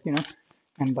forgetting that,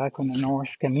 I'm back on the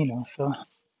North Camino, so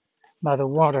by the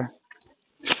water.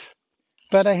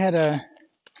 But I had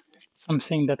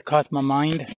something that caught my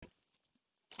mind,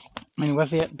 and it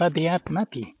was about the app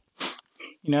Mappy.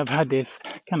 I've had this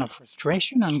kind of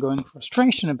ongoing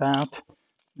frustration about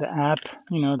the app,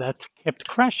 that kept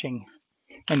crashing,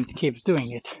 and it keeps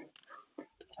doing it.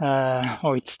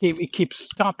 Or it keeps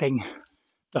stopping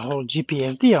the whole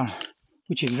GPS deal,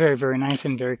 which is very, very nice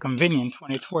and very convenient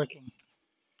when it's working.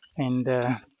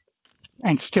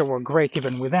 And still work great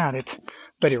even without it,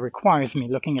 but it requires me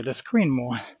looking at the screen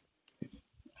more.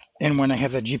 And when I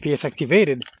have the GPS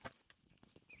activated,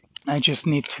 I just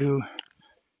need to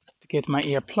get my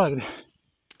ear plugged,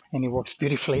 and it works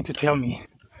beautifully to tell me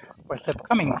what's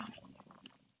upcoming.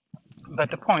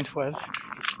 But the point was,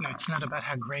 it's not about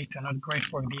how great or not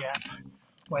great work the app,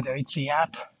 whether it's the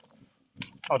app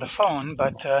or the phone,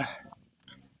 but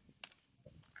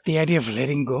the idea of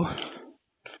letting go,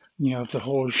 of the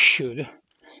whole should,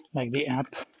 like the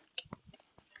app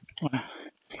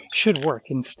should work,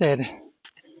 instead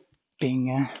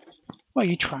being, well,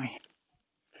 you try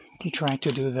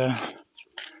to do the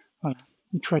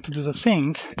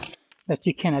things that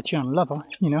you can at your own level,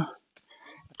 like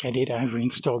I did. I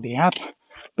reinstalled the app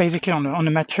basically on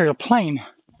the material plane,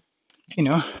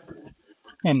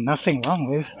 and nothing wrong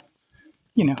with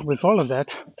with all of that.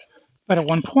 But at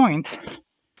one point,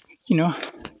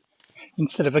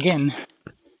 instead of again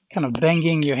kind of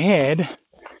banging your head,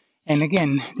 and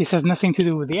again, this has nothing to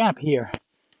do with the app here.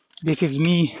 This is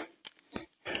me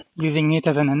using it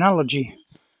as an analogy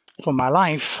for my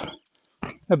life,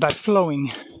 about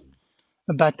flowing,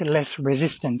 about less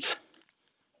resistance.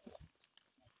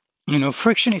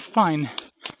 Friction is fine.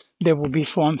 There will be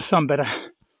some, but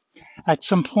at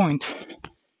some point,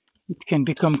 it can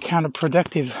become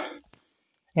counterproductive,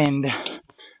 and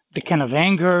the kind of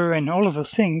anger and all of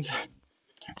those things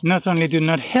not only do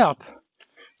not help,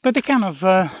 but they kind of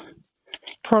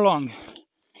prolong,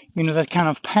 that kind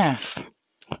of path.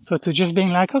 So to just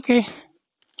being like, okay,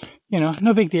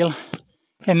 no big deal,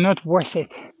 and not worth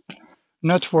it,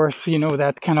 not worth,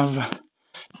 that kind of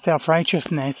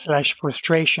self-righteousness /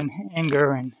 frustration,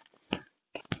 anger, and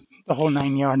the whole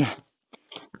 9 yard,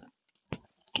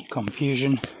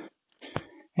 confusion.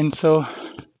 And so,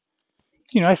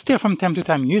 I still from time to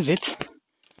time use it.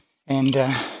 And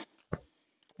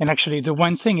actually the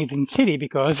one thing is in city,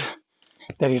 because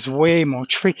that is way more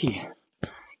tricky.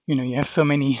 You have so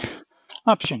many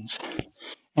options.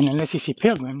 And unless you see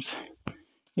pilgrims,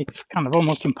 it's kind of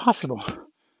almost impossible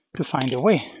to find a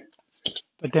way.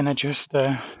 But then I just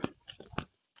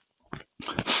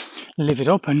leave it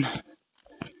open,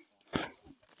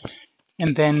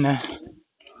 and then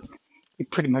it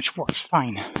pretty much works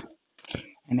fine.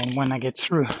 And then when I get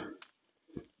through,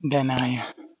 then I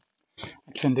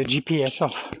turn the GPS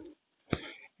off,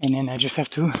 and then I just have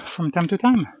to, from time to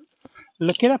time,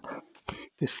 look it up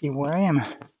to see where I am. I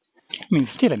mean,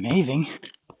 it's still amazing,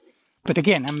 but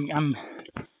again, I'm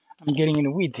getting in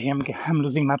the weeds here. I'm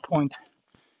losing my point.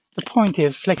 The point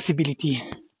is flexibility,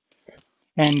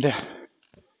 and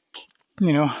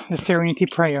the serenity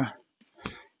prayer,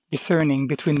 discerning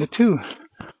between the two,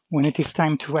 when it is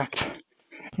time to act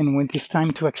and when it is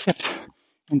time to accept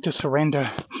and to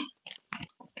surrender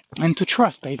and to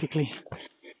trust, basically,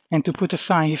 and to put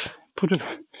aside,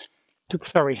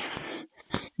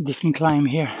 disincline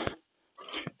here,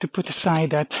 to put aside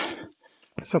that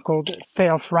so-called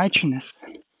self-righteousness,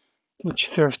 which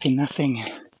serves to nothing.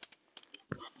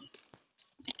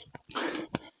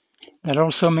 That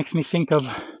also makes me think of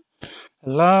a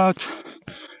lot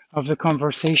of the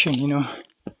conversation,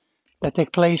 that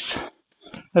take place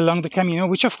along the Camino,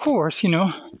 which of course,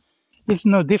 is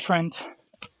no different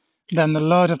than a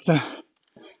lot of the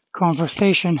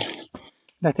conversation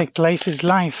that take place in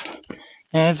life,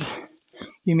 as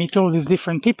you meet all these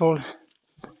different people,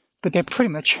 but they're pretty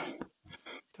much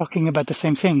talking about the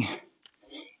same thing,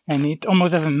 and it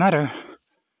almost doesn't matter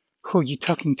who you're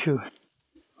talking to.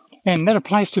 And that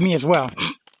applies to me as well.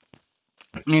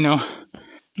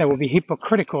 That would be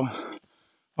hypocritical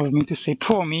of me to say,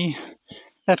 poor me,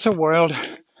 that's a world,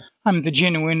 I'm the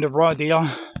genuine, the raw deal,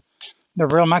 the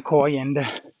real McCoy, and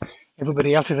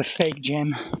everybody else is a fake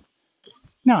gem.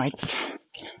 No, it's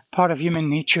part of human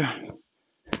nature,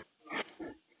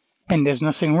 and there's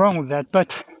nothing wrong with that,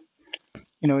 but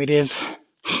it is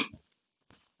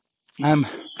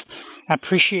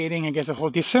appreciating, I guess, the whole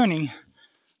discerning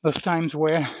those times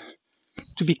where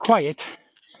to be quiet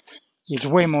is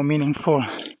way more meaningful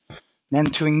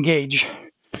than to engage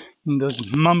in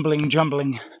those mumbling,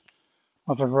 jumbling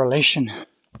of a relation,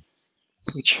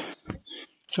 which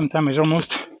sometimes is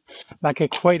almost like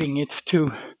equating it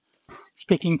to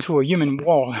speaking to a human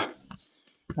wall.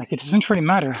 Like, it doesn't really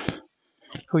matter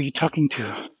who you're talking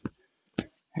to.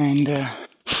 And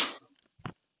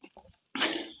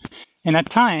at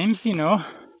times,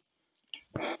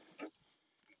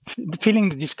 feeling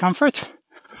the discomfort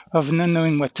of not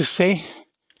knowing what to say,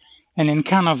 and then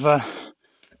kind of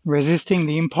resisting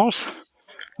the impulse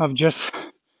of just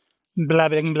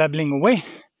blabbling away.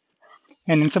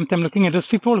 And then sometimes looking at those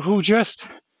people who just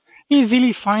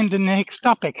easily find the next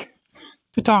topic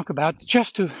to talk about,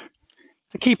 just to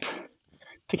keep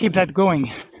that going,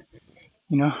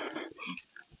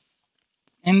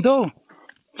 And though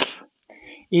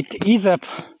it eases up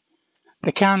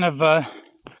the kind of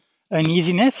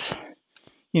uneasiness,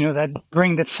 that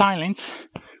bring that silence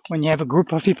when you have a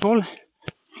group of people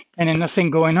and then nothing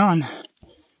going on.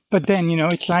 But then,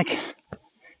 it's like,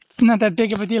 it's not that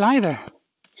big of a deal either.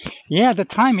 Yeah, at the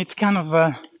time, it's kind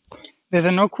of, there's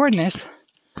an awkwardness,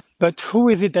 but who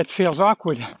is it that feels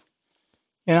awkward?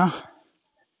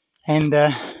 And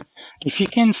if you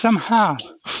can somehow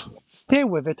stay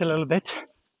with it a little bit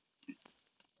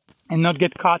and not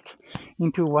get caught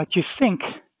into what you think,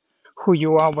 who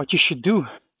you are, what you should do,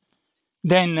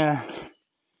 then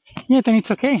then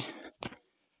it's okay.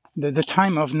 The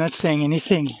time of not saying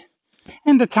anything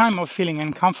and the time of feeling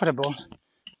uncomfortable,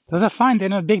 those are fine. They're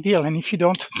not a big deal. And if you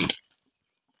don't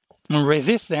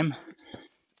resist them,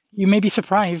 you may be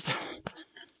surprised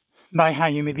by how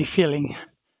you may be feeling.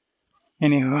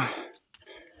 Anyhow,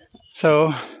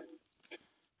 so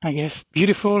I guess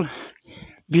beautiful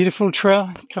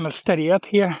trail, kind of steady up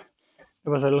here.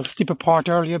 There was a little steeper part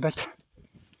earlier, but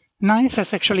nice.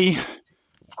 That's actually,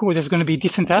 of course, there's going to be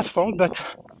decent asphalt, but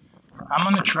I'm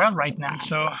on the trail right now,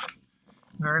 so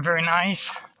very, very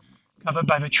nice. Covered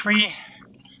by the tree,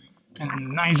 and a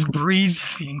nice breeze,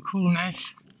 feeling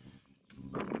coolness.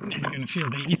 And you're going to feel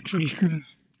the heat pretty soon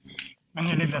when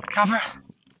you leave that cover.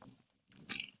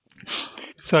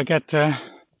 So I got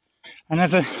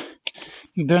another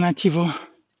donativo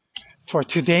for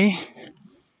today,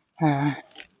 but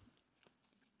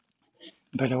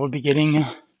I will be getting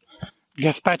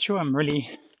gazpacho. I'm really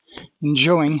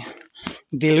enjoying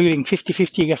diluting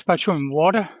 50-50 gazpacho in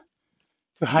water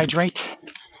to hydrate.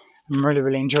 I'm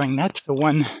really enjoying that. So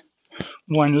one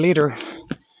liter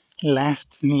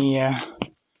lasts me a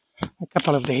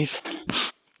couple of days,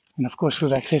 and of course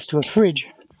with access to a fridge,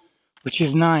 which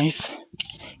is nice.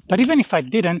 But even if I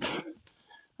didn't,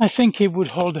 I think it would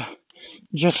hold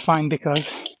just fine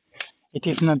because it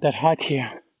is not that hot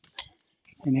here.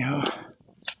 Anyhow,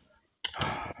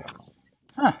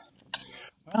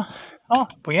 well, oh,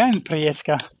 we are in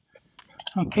Priesca.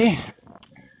 Okay,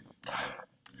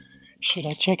 should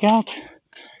I check out?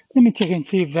 Let me check and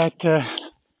see if that, I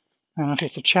don't know if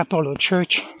it's a chapel or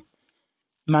church.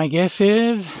 My guess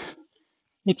is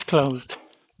it's closed,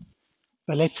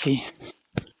 but let's see.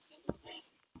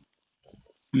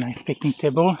 Nice picnic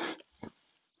table.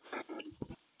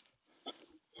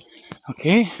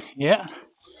 Okay, yeah,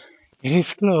 it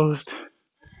is closed.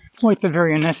 Well, it's a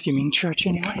very unassuming church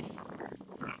anyway.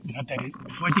 Not that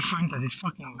what difference does it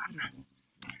fucking matter?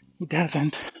 It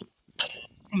doesn't.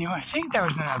 Anyway, I think there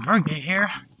was an albergue here.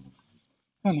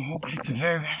 I don't know, but it's a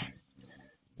very,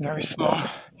 very small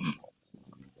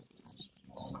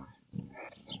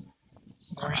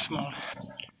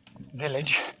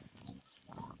village.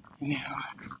 Anyhow,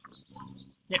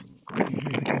 yep,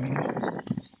 here's a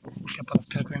couple of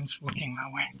pilgrims walking my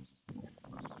way.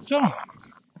 So,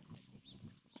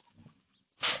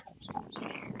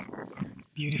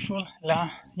 beautiful.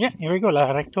 Here we go,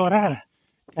 La Rectoral,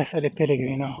 Casa de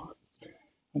Pellegrino.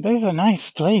 That is a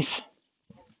nice place.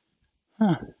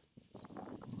 Huh.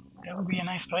 That would be a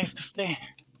nice place to stay.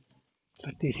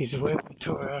 But this is way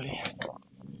too early.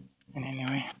 And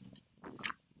anyway,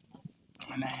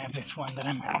 and I have this one that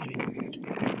I'm eating.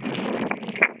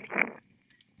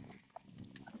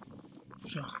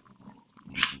 So,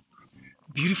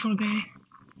 beautiful day.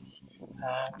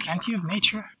 Plenty of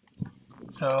nature.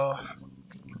 So,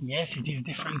 yes, it is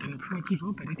different than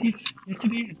Primitivo, but it is.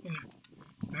 Yesterday has been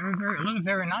a lot of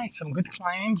very nice, some good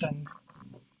climbs, and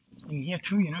in here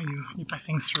too, you're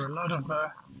passing through a lot of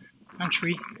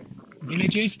country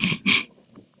villages.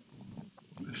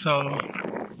 So,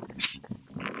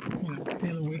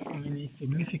 still away from any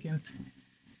significant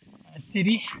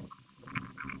city.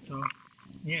 So,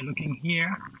 yeah, looking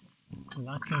here,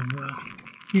 lots of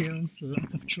hills,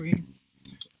 lots of trees.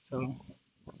 So,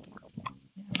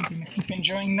 I'm gonna keep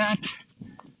enjoying that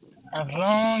as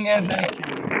long as I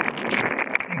can.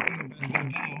 Thinking about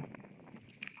Bilbao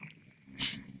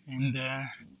and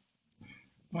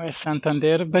West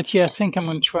Santander, but yeah, I think I'm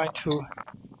gonna try to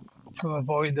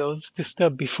avoid those, to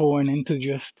stop before and then to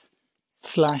just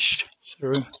slash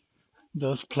through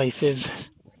those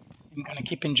places. I'm gonna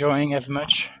keep enjoying as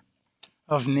much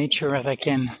of nature as I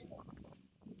can.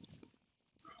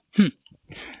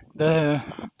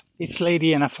 This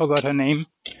lady, and I forgot her name,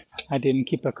 I didn't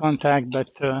keep her contact,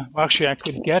 but actually I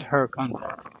could get her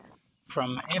contact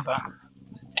from Eva,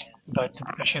 but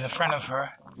because she's a friend of her,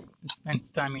 who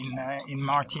spends time in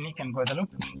Martinique and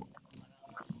Guadeloupe,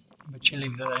 but she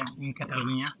lives in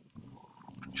Catalonia.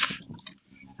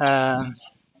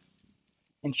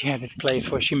 And she has this place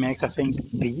where she makes, I think,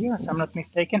 beer, if I'm not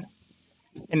mistaken.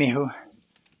 Anywho,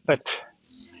 but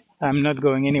I'm not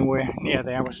going anywhere near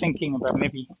there. I was thinking about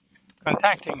maybe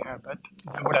contacting her, but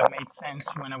that would have made sense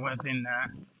when I was in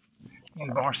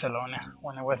Barcelona,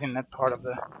 when I was in that part of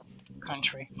the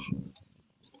country.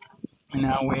 And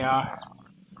now we are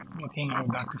looking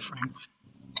back to France.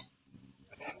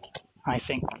 I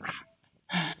think.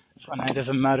 For now, it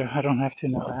doesn't matter. I don't have to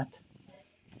know that.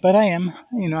 But I am,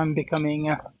 I'm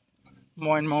becoming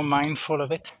more and more mindful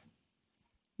of it.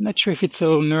 Not sure if it's a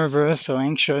little nervous or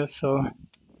anxious or,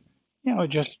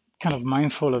 just kind of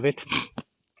mindful of it.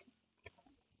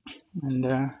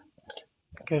 And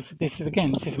because this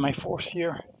is my 4th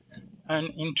year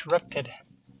uninterrupted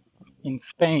in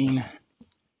Spain.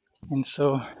 And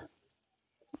so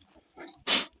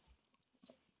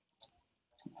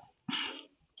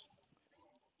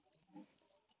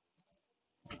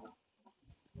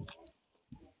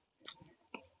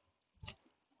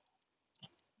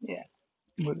yeah,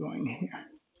 we're going here.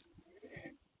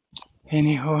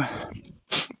 Anyhow,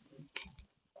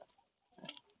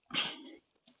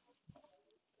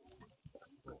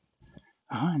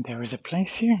 and there is a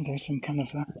place here. There's some kind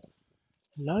of a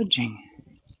lodging.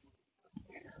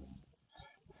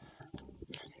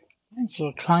 There's a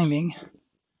little climbing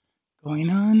going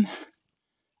on.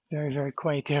 Very, very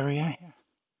quiet area here.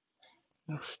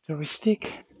 Looks touristic.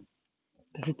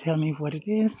 Does it tell me what it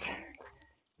is?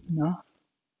 No.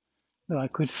 Though I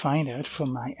could find out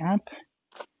from my app.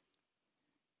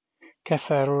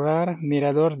 Casa Rural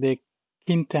Mirador de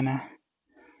Quintana.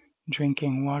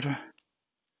 Drinking water.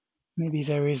 Maybe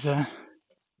there is a.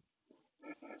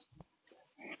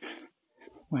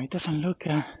 Well, it doesn't look.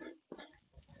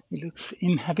 It looks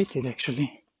inhabited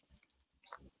actually.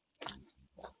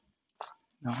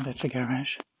 No, that's a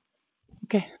garage.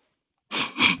 Okay.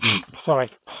 Sorry.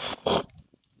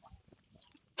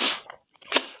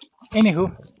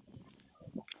 Anywho,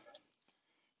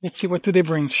 let's see what today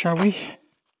brings, shall we?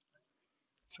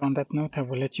 So on that note, I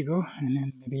will let you go, and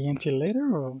then maybe until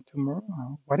later or tomorrow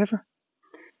or whatever.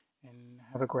 And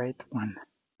have a great one.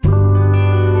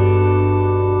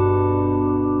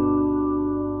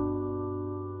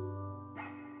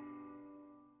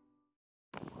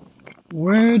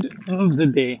 Word of the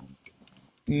day: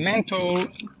 mental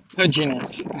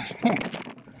pudginess.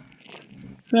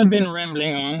 So I've been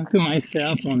rambling on to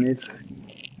myself on this.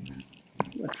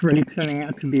 What's really turning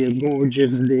out to be a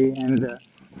gorgeous day, and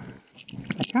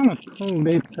I kind of called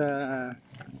it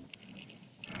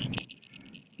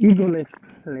egoless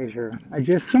pleasure.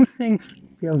 Something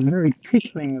feels very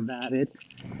tickling about it,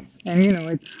 and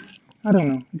it's I don't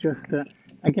know, just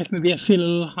I guess maybe I feel a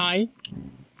little high.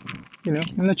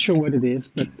 I'm not sure what it is,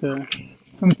 but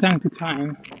from time to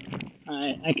time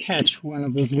I catch one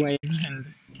of those waves, and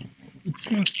it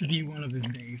seems to be one of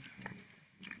these days.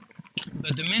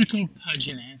 But the mental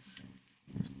pudginess.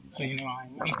 So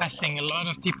I'm passing a lot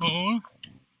of people.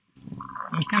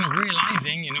 I'm kind of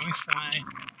realizing, if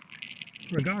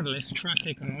regardless,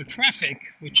 traffic or no traffic,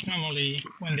 which normally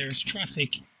when there's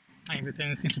traffic, I have a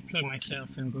tendency to plug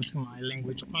myself and go to my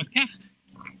language podcast,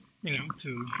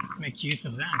 to make use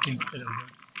of that instead of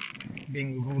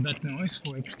being with all that noise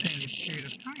for extended period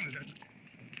of time. But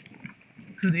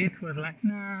today it was like,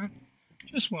 nah,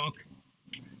 just walk.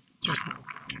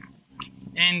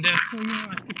 And so,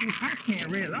 as people pass me, I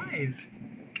realize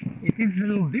it is a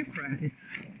little different.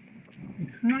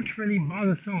 It's not really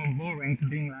bothersome or boring to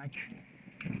being like,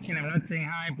 I'm not saying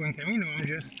hi, buen camino. I'm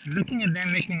just looking at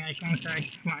them, making eye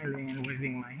contact, smiling, and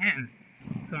waving my hand.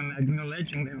 So I'm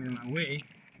acknowledging them in my way.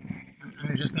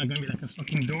 I'm just not going to be like a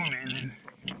fucking doorman and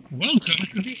welcome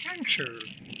to the Hampshire.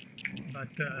 But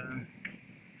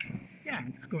yeah,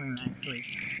 it's going nicely.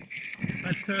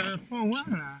 But for a while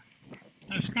now,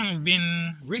 I've kind of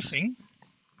been riffing,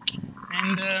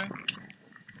 and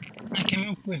I came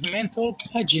up with mental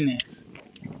pudginess.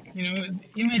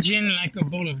 Imagine like a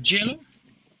bowl of Jello,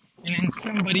 and then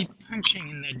somebody punching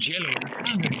in that Jello.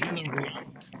 How the Jello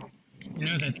reacts?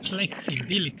 That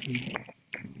flexibility.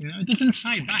 It doesn't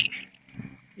fight back.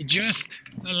 It just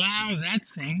allows that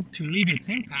thing to leave its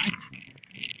impact.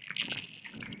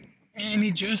 And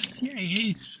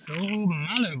it's so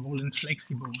malleable and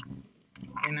flexible.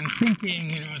 And I'm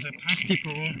thinking, as I pass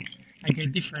people, I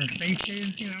get different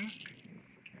faces,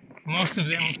 Most of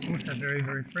them, of course, are very,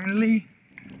 very friendly,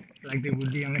 like they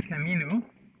would be on the Camino.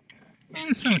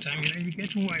 And sometimes, you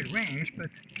get a wide range, but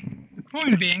the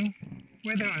point being,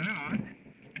 whether or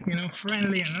not,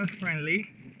 friendly or not friendly,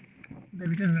 that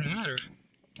it doesn't matter.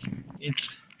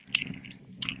 It's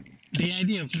the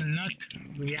idea of not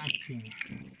reacting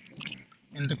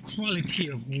and the quality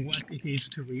of what it is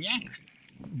to react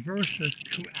versus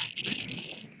to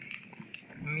act.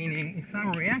 Meaning, if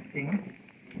I'm reacting,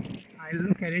 I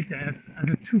look at it as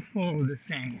a twofold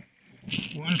thing.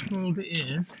 One fold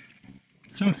is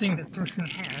something that person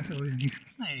has or is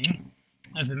displaying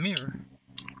as a mirror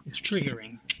is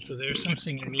triggering. So there's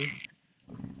something in me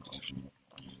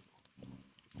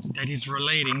that is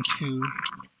relating to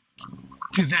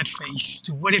that face,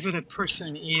 to whatever the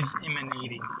person is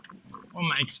emanating, or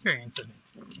my experience of it.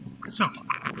 So,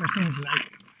 the person is like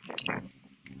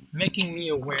making me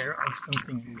aware of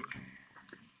something in me.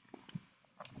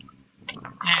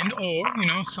 And,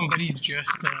 or, somebody's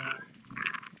just,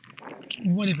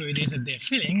 whatever it is that they're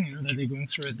feeling, that they're going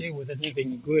through a day, whether they're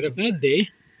having a good or bad day.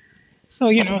 So,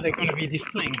 they're going to be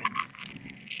displaying that.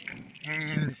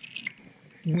 And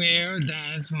where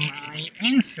does my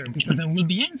answer, because I will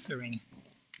be answering.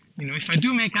 If I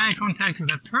do make eye contact with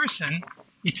that person,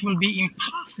 it will be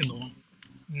impossible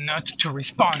not to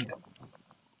respond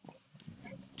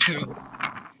to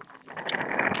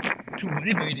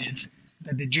whatever it is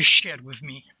that they just shared with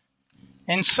me.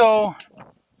 And so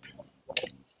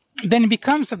then it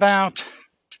becomes about,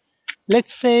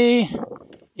 let's say,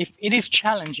 if it is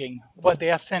challenging what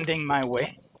they are sending my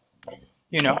way,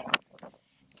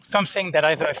 something that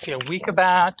either I feel weak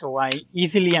about or I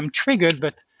easily am triggered,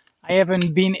 but I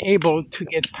haven't been able to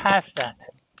get past that.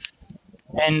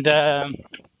 And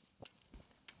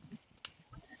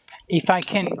if I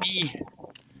can be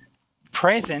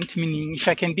present, meaning if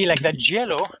I can be like that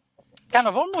Jello, kind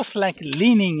of almost like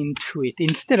leaning into it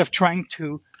instead of trying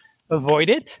to avoid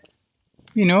it,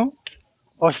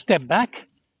 or step back,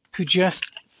 to just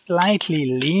slightly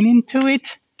lean into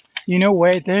it,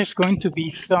 where there's going to be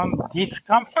some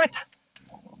discomfort,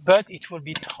 but it will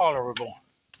be tolerable.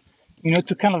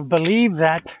 To kind of believe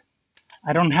that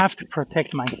I don't have to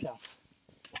protect myself.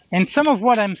 And some of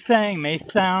what I'm saying may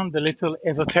sound a little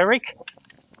esoteric,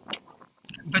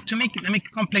 but to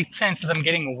make complete sense as I'm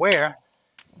getting aware,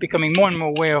 becoming more and more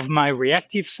aware of my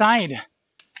reactive side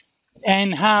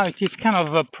and how it is kind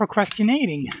of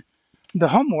procrastinating the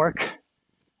homework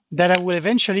that I will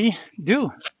eventually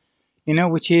do,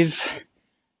 which is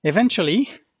eventually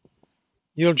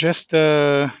you'll just,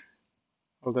 hold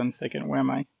on a second, where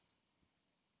am I?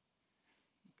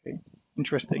 Okay,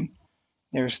 interesting.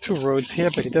 There's two roads here,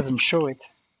 but it doesn't show it.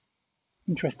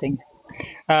 Interesting.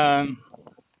 That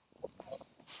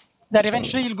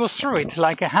eventually you'll go through it,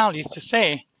 like Hal used to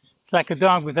say. It's like a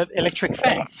dog with that electric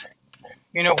fence.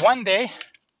 One day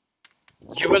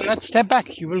you will not step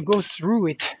back. You will go through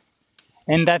it,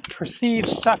 and that perceived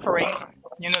suffering,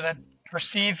 that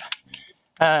perceived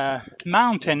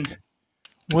mountain,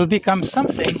 will become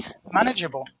something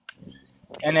manageable,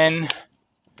 and then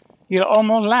you'll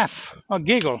almost laugh or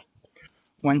giggle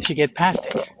once you get past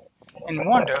it, and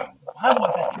wonder, why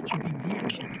was that such a big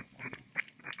deal?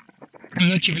 I'm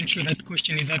not even sure that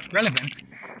question is that relevant,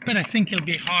 but I think it'll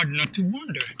be hard not to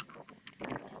wonder.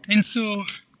 And so,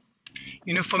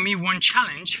 for me, one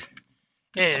challenge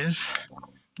is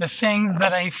the things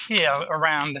that I feel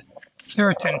around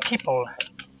certain people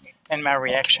and my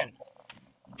reaction.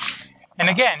 And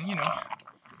again,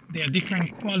 there are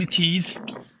different qualities,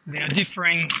 there are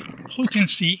different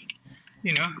potency,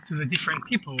 to the different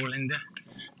people, and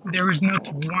there is not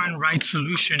one right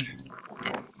solution.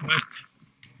 But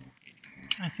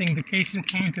I think the case in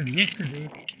point of yesterday,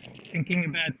 thinking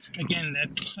about, again,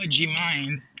 that pudgy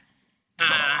mind,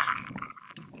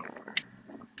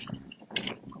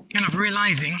 kind of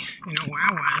realizing, where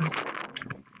I was,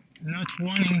 not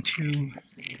wanting to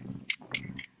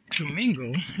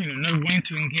mingle, not wanting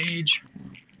to engage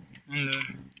on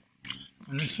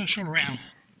the social realm,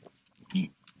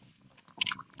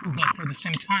 but at the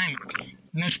same time,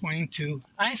 not wanting to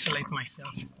isolate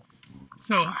myself.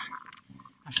 So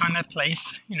I found that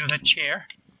place, that chair.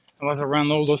 I was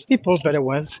around all those people, but I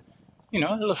was, a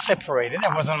little separated.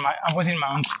 I was in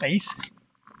my own space,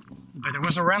 but I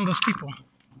was around those people.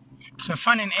 So I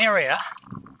found an area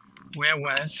where I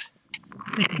was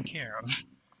taken care of.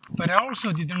 But I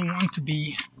also didn't want to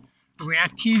be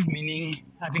reactive, meaning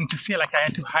having to feel like I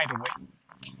had to hide away.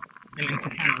 And then to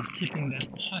kind of keeping that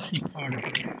pussy part of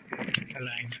it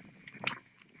alive.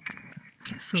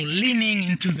 So leaning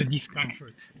into the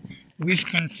discomfort with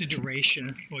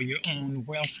consideration for your own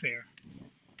welfare.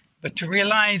 But to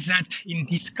realize that in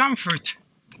discomfort,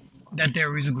 that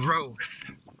there is growth.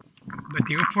 But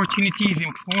the opportunity is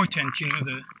important,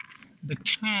 the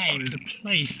time, the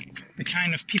place, the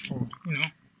kind of people,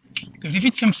 Because if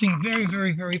it's something very,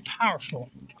 very, very powerful,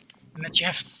 and that you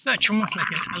have such almost like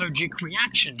an allergic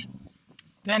reaction,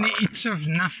 then it serves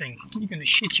nothing. You're going to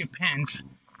shit your pants.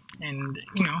 And,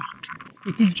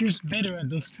 it is just better at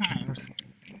those times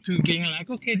to being like,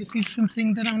 okay, this is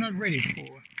something that I'm not ready for.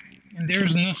 And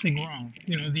there's nothing wrong.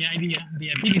 The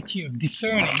ability of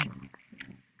discerning,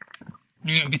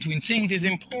 between things is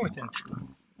important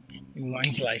in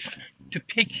one's life. To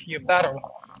pick your battle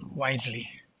wisely.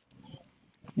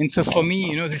 And so for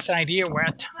me, this idea where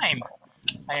at time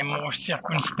I am more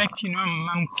circumspect,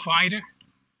 I'm quieter.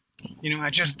 I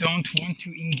just don't want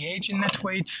to engage in that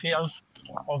way. It feels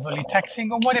overly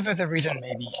taxing or whatever the reason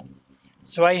may be.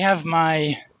 So I have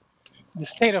the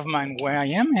state of mind where I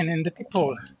am and then the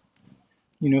people,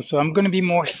 so I'm going to be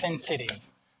more sensitive.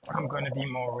 I'm going to be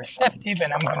more receptive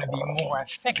and I'm going to be more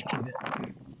affected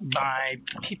by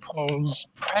people's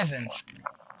presence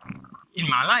in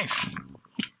my life.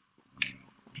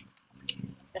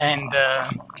 And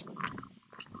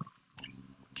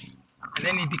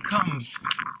then it becomes,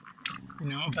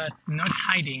 about not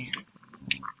hiding,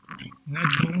 not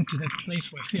going to that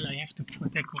place where I feel I have to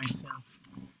protect myself,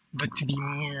 but to be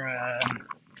more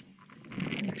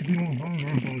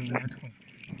vulnerable in that way.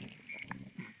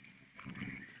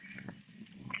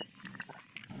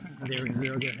 There is the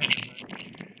other head of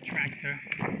a tractor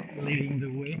leading the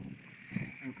way,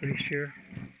 I'm pretty sure.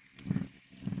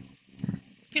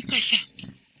 ¿Qué pasa?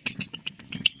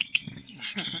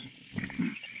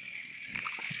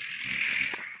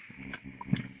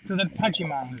 So that pudgy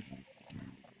mind,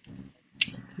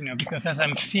 because as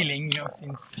I'm feeling,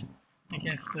 since I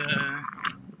guess,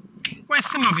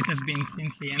 some of it has been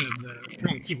since the end of the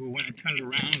primitive when I turned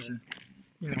around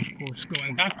and, of course,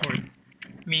 going backward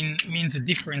means a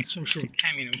different social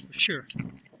camino for sure,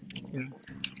 And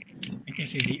like I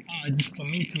say, the odds for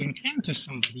me to encounter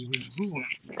somebody with whom,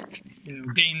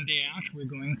 day in, day out, we're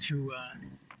going to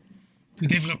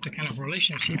develop the kind of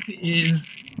relationship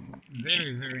is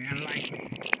very, very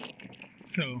unlikely.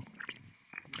 So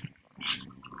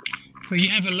you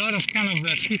have a lot of kind of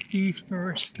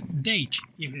 51st date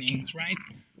evenings, right?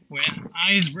 Where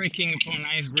ice breaking upon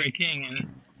ice breaking, and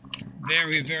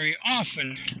very, very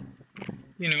often,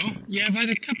 you have had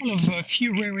a couple of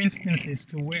few rare instances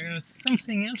to where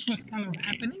something else was kind of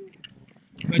happening,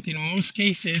 but in most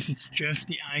cases it's just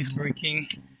the ice breaking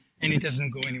and it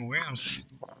doesn't go anywhere else.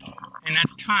 And at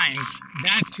times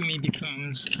that to me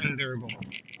becomes unbearable.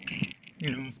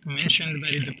 As I mentioned,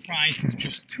 that if the price is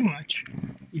just too much,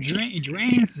 it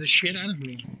drains the shit out of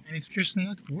me, and it's just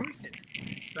not worth it.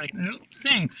 It's like, no,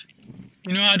 thanks.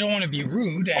 I don't want to be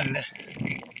rude, and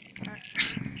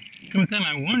sometimes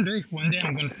I wonder if one day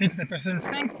I'm going to say to that person,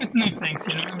 thanks, but no thanks.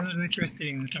 I'm not interested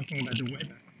in talking about the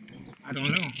weather. I don't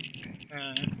know.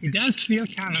 It does feel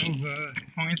kind of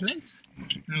pointless.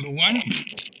 Number one,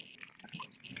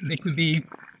 there could be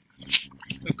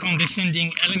a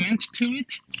condescending element to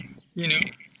it,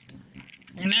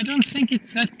 and I don't think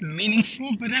it's that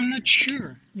meaningful, but I'm not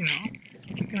sure,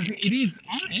 because it is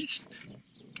honest.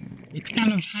 It's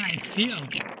kind of how I feel,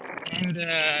 and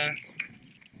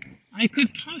I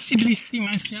could possibly see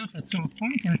myself at some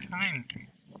point in time,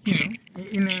 maybe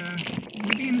in a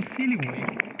silly way,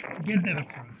 to get that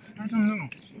across. I don't know.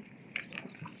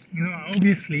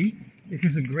 Obviously, this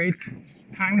is a great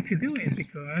time to do it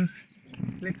because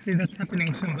let's say that's happening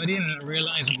to somebody and I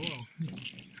realize, whoa,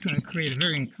 it's going to create a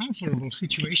very uncomfortable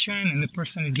situation and the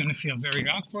person is going to feel very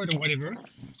awkward or whatever,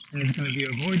 and it's going to be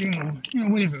avoiding or,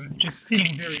 whatever, just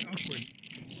feeling very awkward.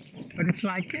 But it's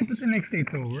like, yeah, but the next day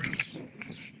it's over.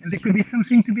 And there could be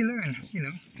something to be learned,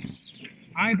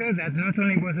 Either that not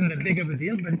only wasn't that big of a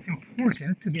deal, but it's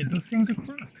important to get those things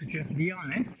across, to just be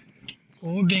honest,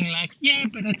 or being like, yeah,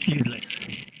 but that's useless.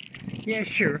 Yeah,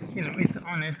 sure, it's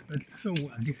honest, but so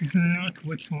what? This is not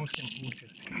what's most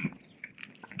important.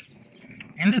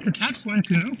 And that's a tough one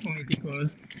to know for me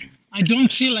because I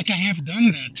don't feel like I have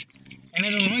done that. And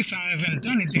I don't know if I haven't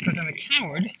done it because I'm a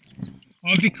coward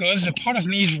or because a part of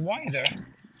me is wiser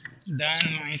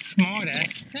than my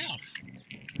smart-ass self.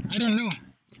 I don't know.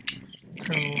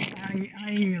 So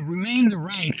I remain the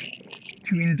right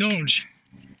to indulge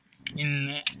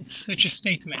in such a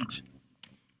statement,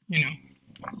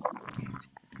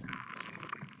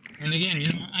 And again,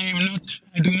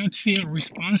 I do not feel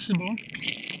responsible.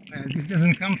 This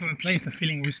doesn't come from a place of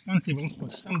feeling responsible for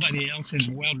somebody else's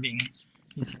well-being,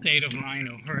 his state of mind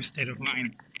or her state of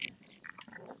mind.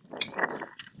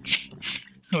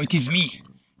 So it is me.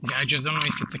 I just don't know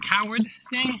if it's a coward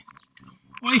thing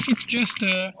or if it's just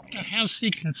a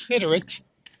healthy, considerate,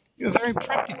 a very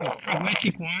practical,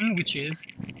 pragmatic one, which is,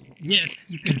 yes,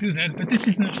 you could do that, but this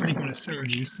is not really going to serve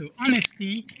you. So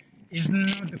honesty is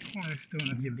not the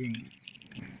cornerstone of your being.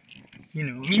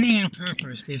 Meaning and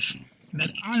purpose, if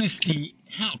that honesty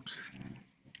helps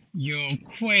your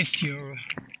quest, your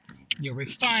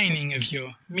refining of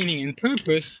your meaning and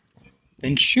purpose,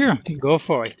 then sure, go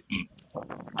for it.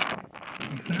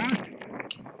 If not,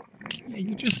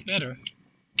 you just better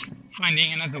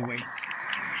finding another way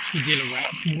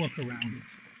to work around it.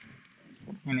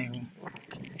 Anyhow,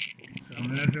 so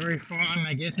I'm not very far.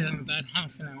 My guess is I'm about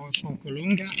half an hour from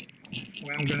Colunga,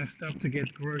 where I'm gonna stop to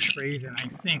get groceries, and I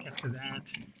think after that,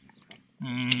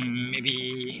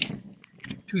 maybe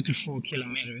 2 to 4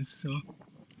 kilometers. So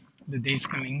the day's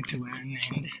coming to an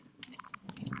end.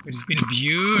 But it's been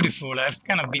beautiful.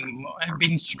 I've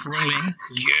been strolling.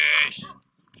 Yes.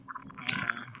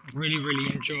 Really,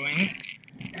 really enjoying.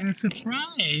 And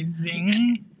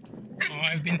surprising.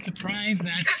 I've been surprised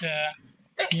that,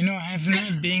 I have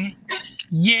not been.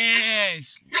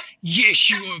 Yes,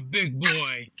 you're a big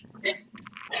boy.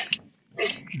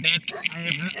 That I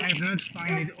have not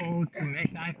found it all to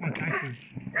make eye contact with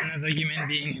another human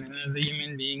being and another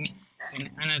human being and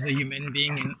another human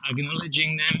being and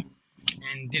acknowledging them,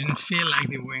 and didn't feel like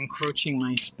they were encroaching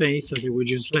my space or they were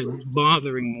just like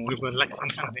bothering me. It was like some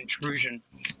kind of intrusion.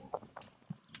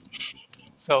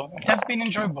 So it has been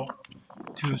enjoyable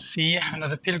to see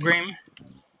another pilgrim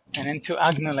and then to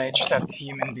acknowledge that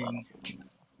human being.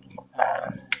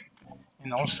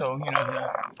 And also,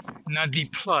 not be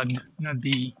plugged, not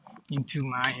be into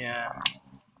my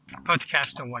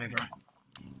podcast or whatever.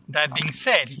 That being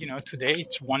said, today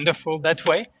it's wonderful that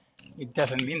way. It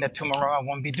doesn't mean that tomorrow I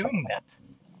won't be doing that.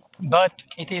 But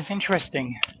it is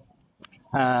interesting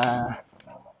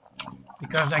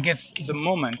because I guess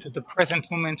the present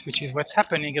moment, which is what's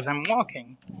happening as I'm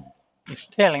walking, is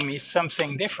telling me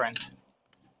something different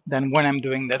than when I'm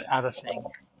doing that other thing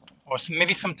Or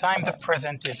maybe sometimes the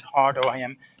present is hard, or I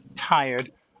am tired,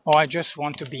 or I just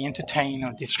want to be entertained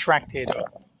or distracted, or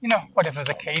whatever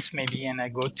the case may be, and I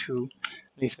go to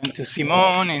listen to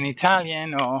Simone in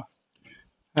Italian, or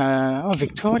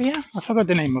Victoria. I forgot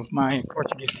the name of my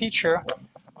Portuguese teacher,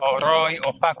 or Roy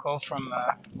or Paco from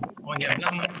Hoy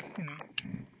Hablamos,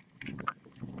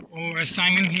 or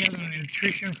Simon Hill on the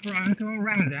nutrition front, or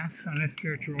Ramdas on the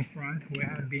spiritual front, who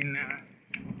have been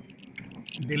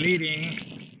deleting.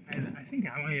 I think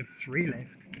I only have 3 left.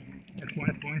 At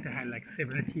one point I had like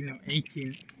 17 or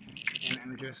 18, and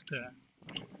I'm just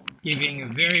giving a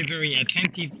very, very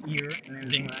attentive ear and then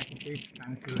being like, okay, it's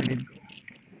time to let it go.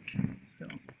 So,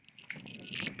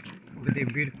 but they're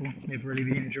beautiful, they've really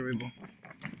been enjoyable.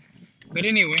 But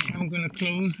anyway, I'm going to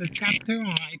close the chapter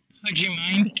on my pudgy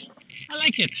mind. I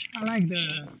like it. I like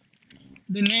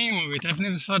the name of it. I've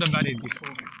never thought about it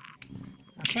before.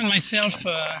 I find myself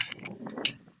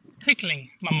tickling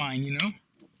my mind,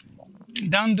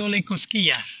 Dándole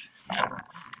cosquillas.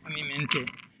 A mi mente.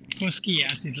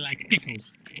 Cosquillas is like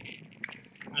tickles.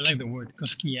 I like the word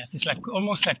cosquillas. It's like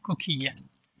almost like coquille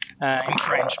in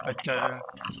French, but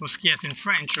cosquillas in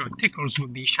French or tickles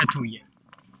would be chatouille.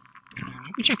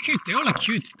 Which are cute. They all are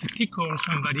cute, to tickle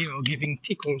somebody or giving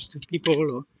tickles to people,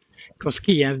 or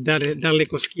cosquillas, darle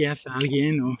cosquillas a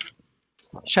alguien, or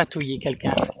chatouiller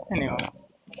quelqu'un. Anyway,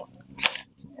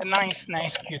 a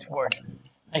nice, cute word.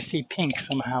 I see pink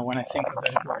somehow when I think of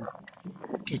that word,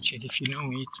 which is, if you know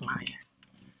me, it's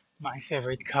my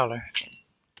favorite color.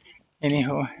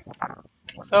 Anyhow,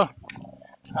 so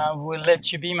I will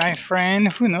let you be my friend.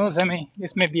 Who knows? I mean,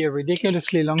 this may be a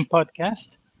ridiculously long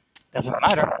podcast. Doesn't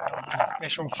matter. I don't have a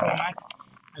special format.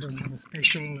 I don't have a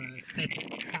special set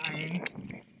time.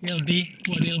 It'll be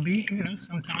what it'll be.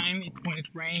 Sometime when it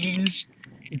rains,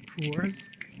 it pours.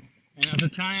 Another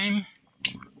time,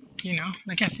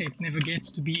 like I said, it never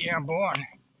gets to be airborne.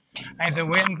 Either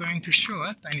way, I'm going to show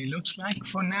up, and it looks like,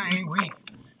 for now anyway,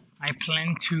 I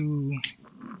plan to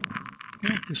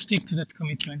stick to that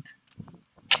commitment.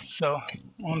 So,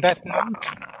 on that note,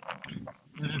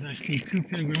 and as I see 2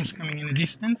 pilgrims coming in the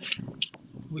distance,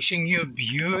 wishing you a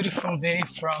beautiful day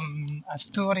from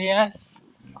Asturias,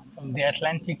 from the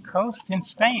Atlantic coast in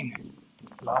Spain.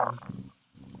 Love.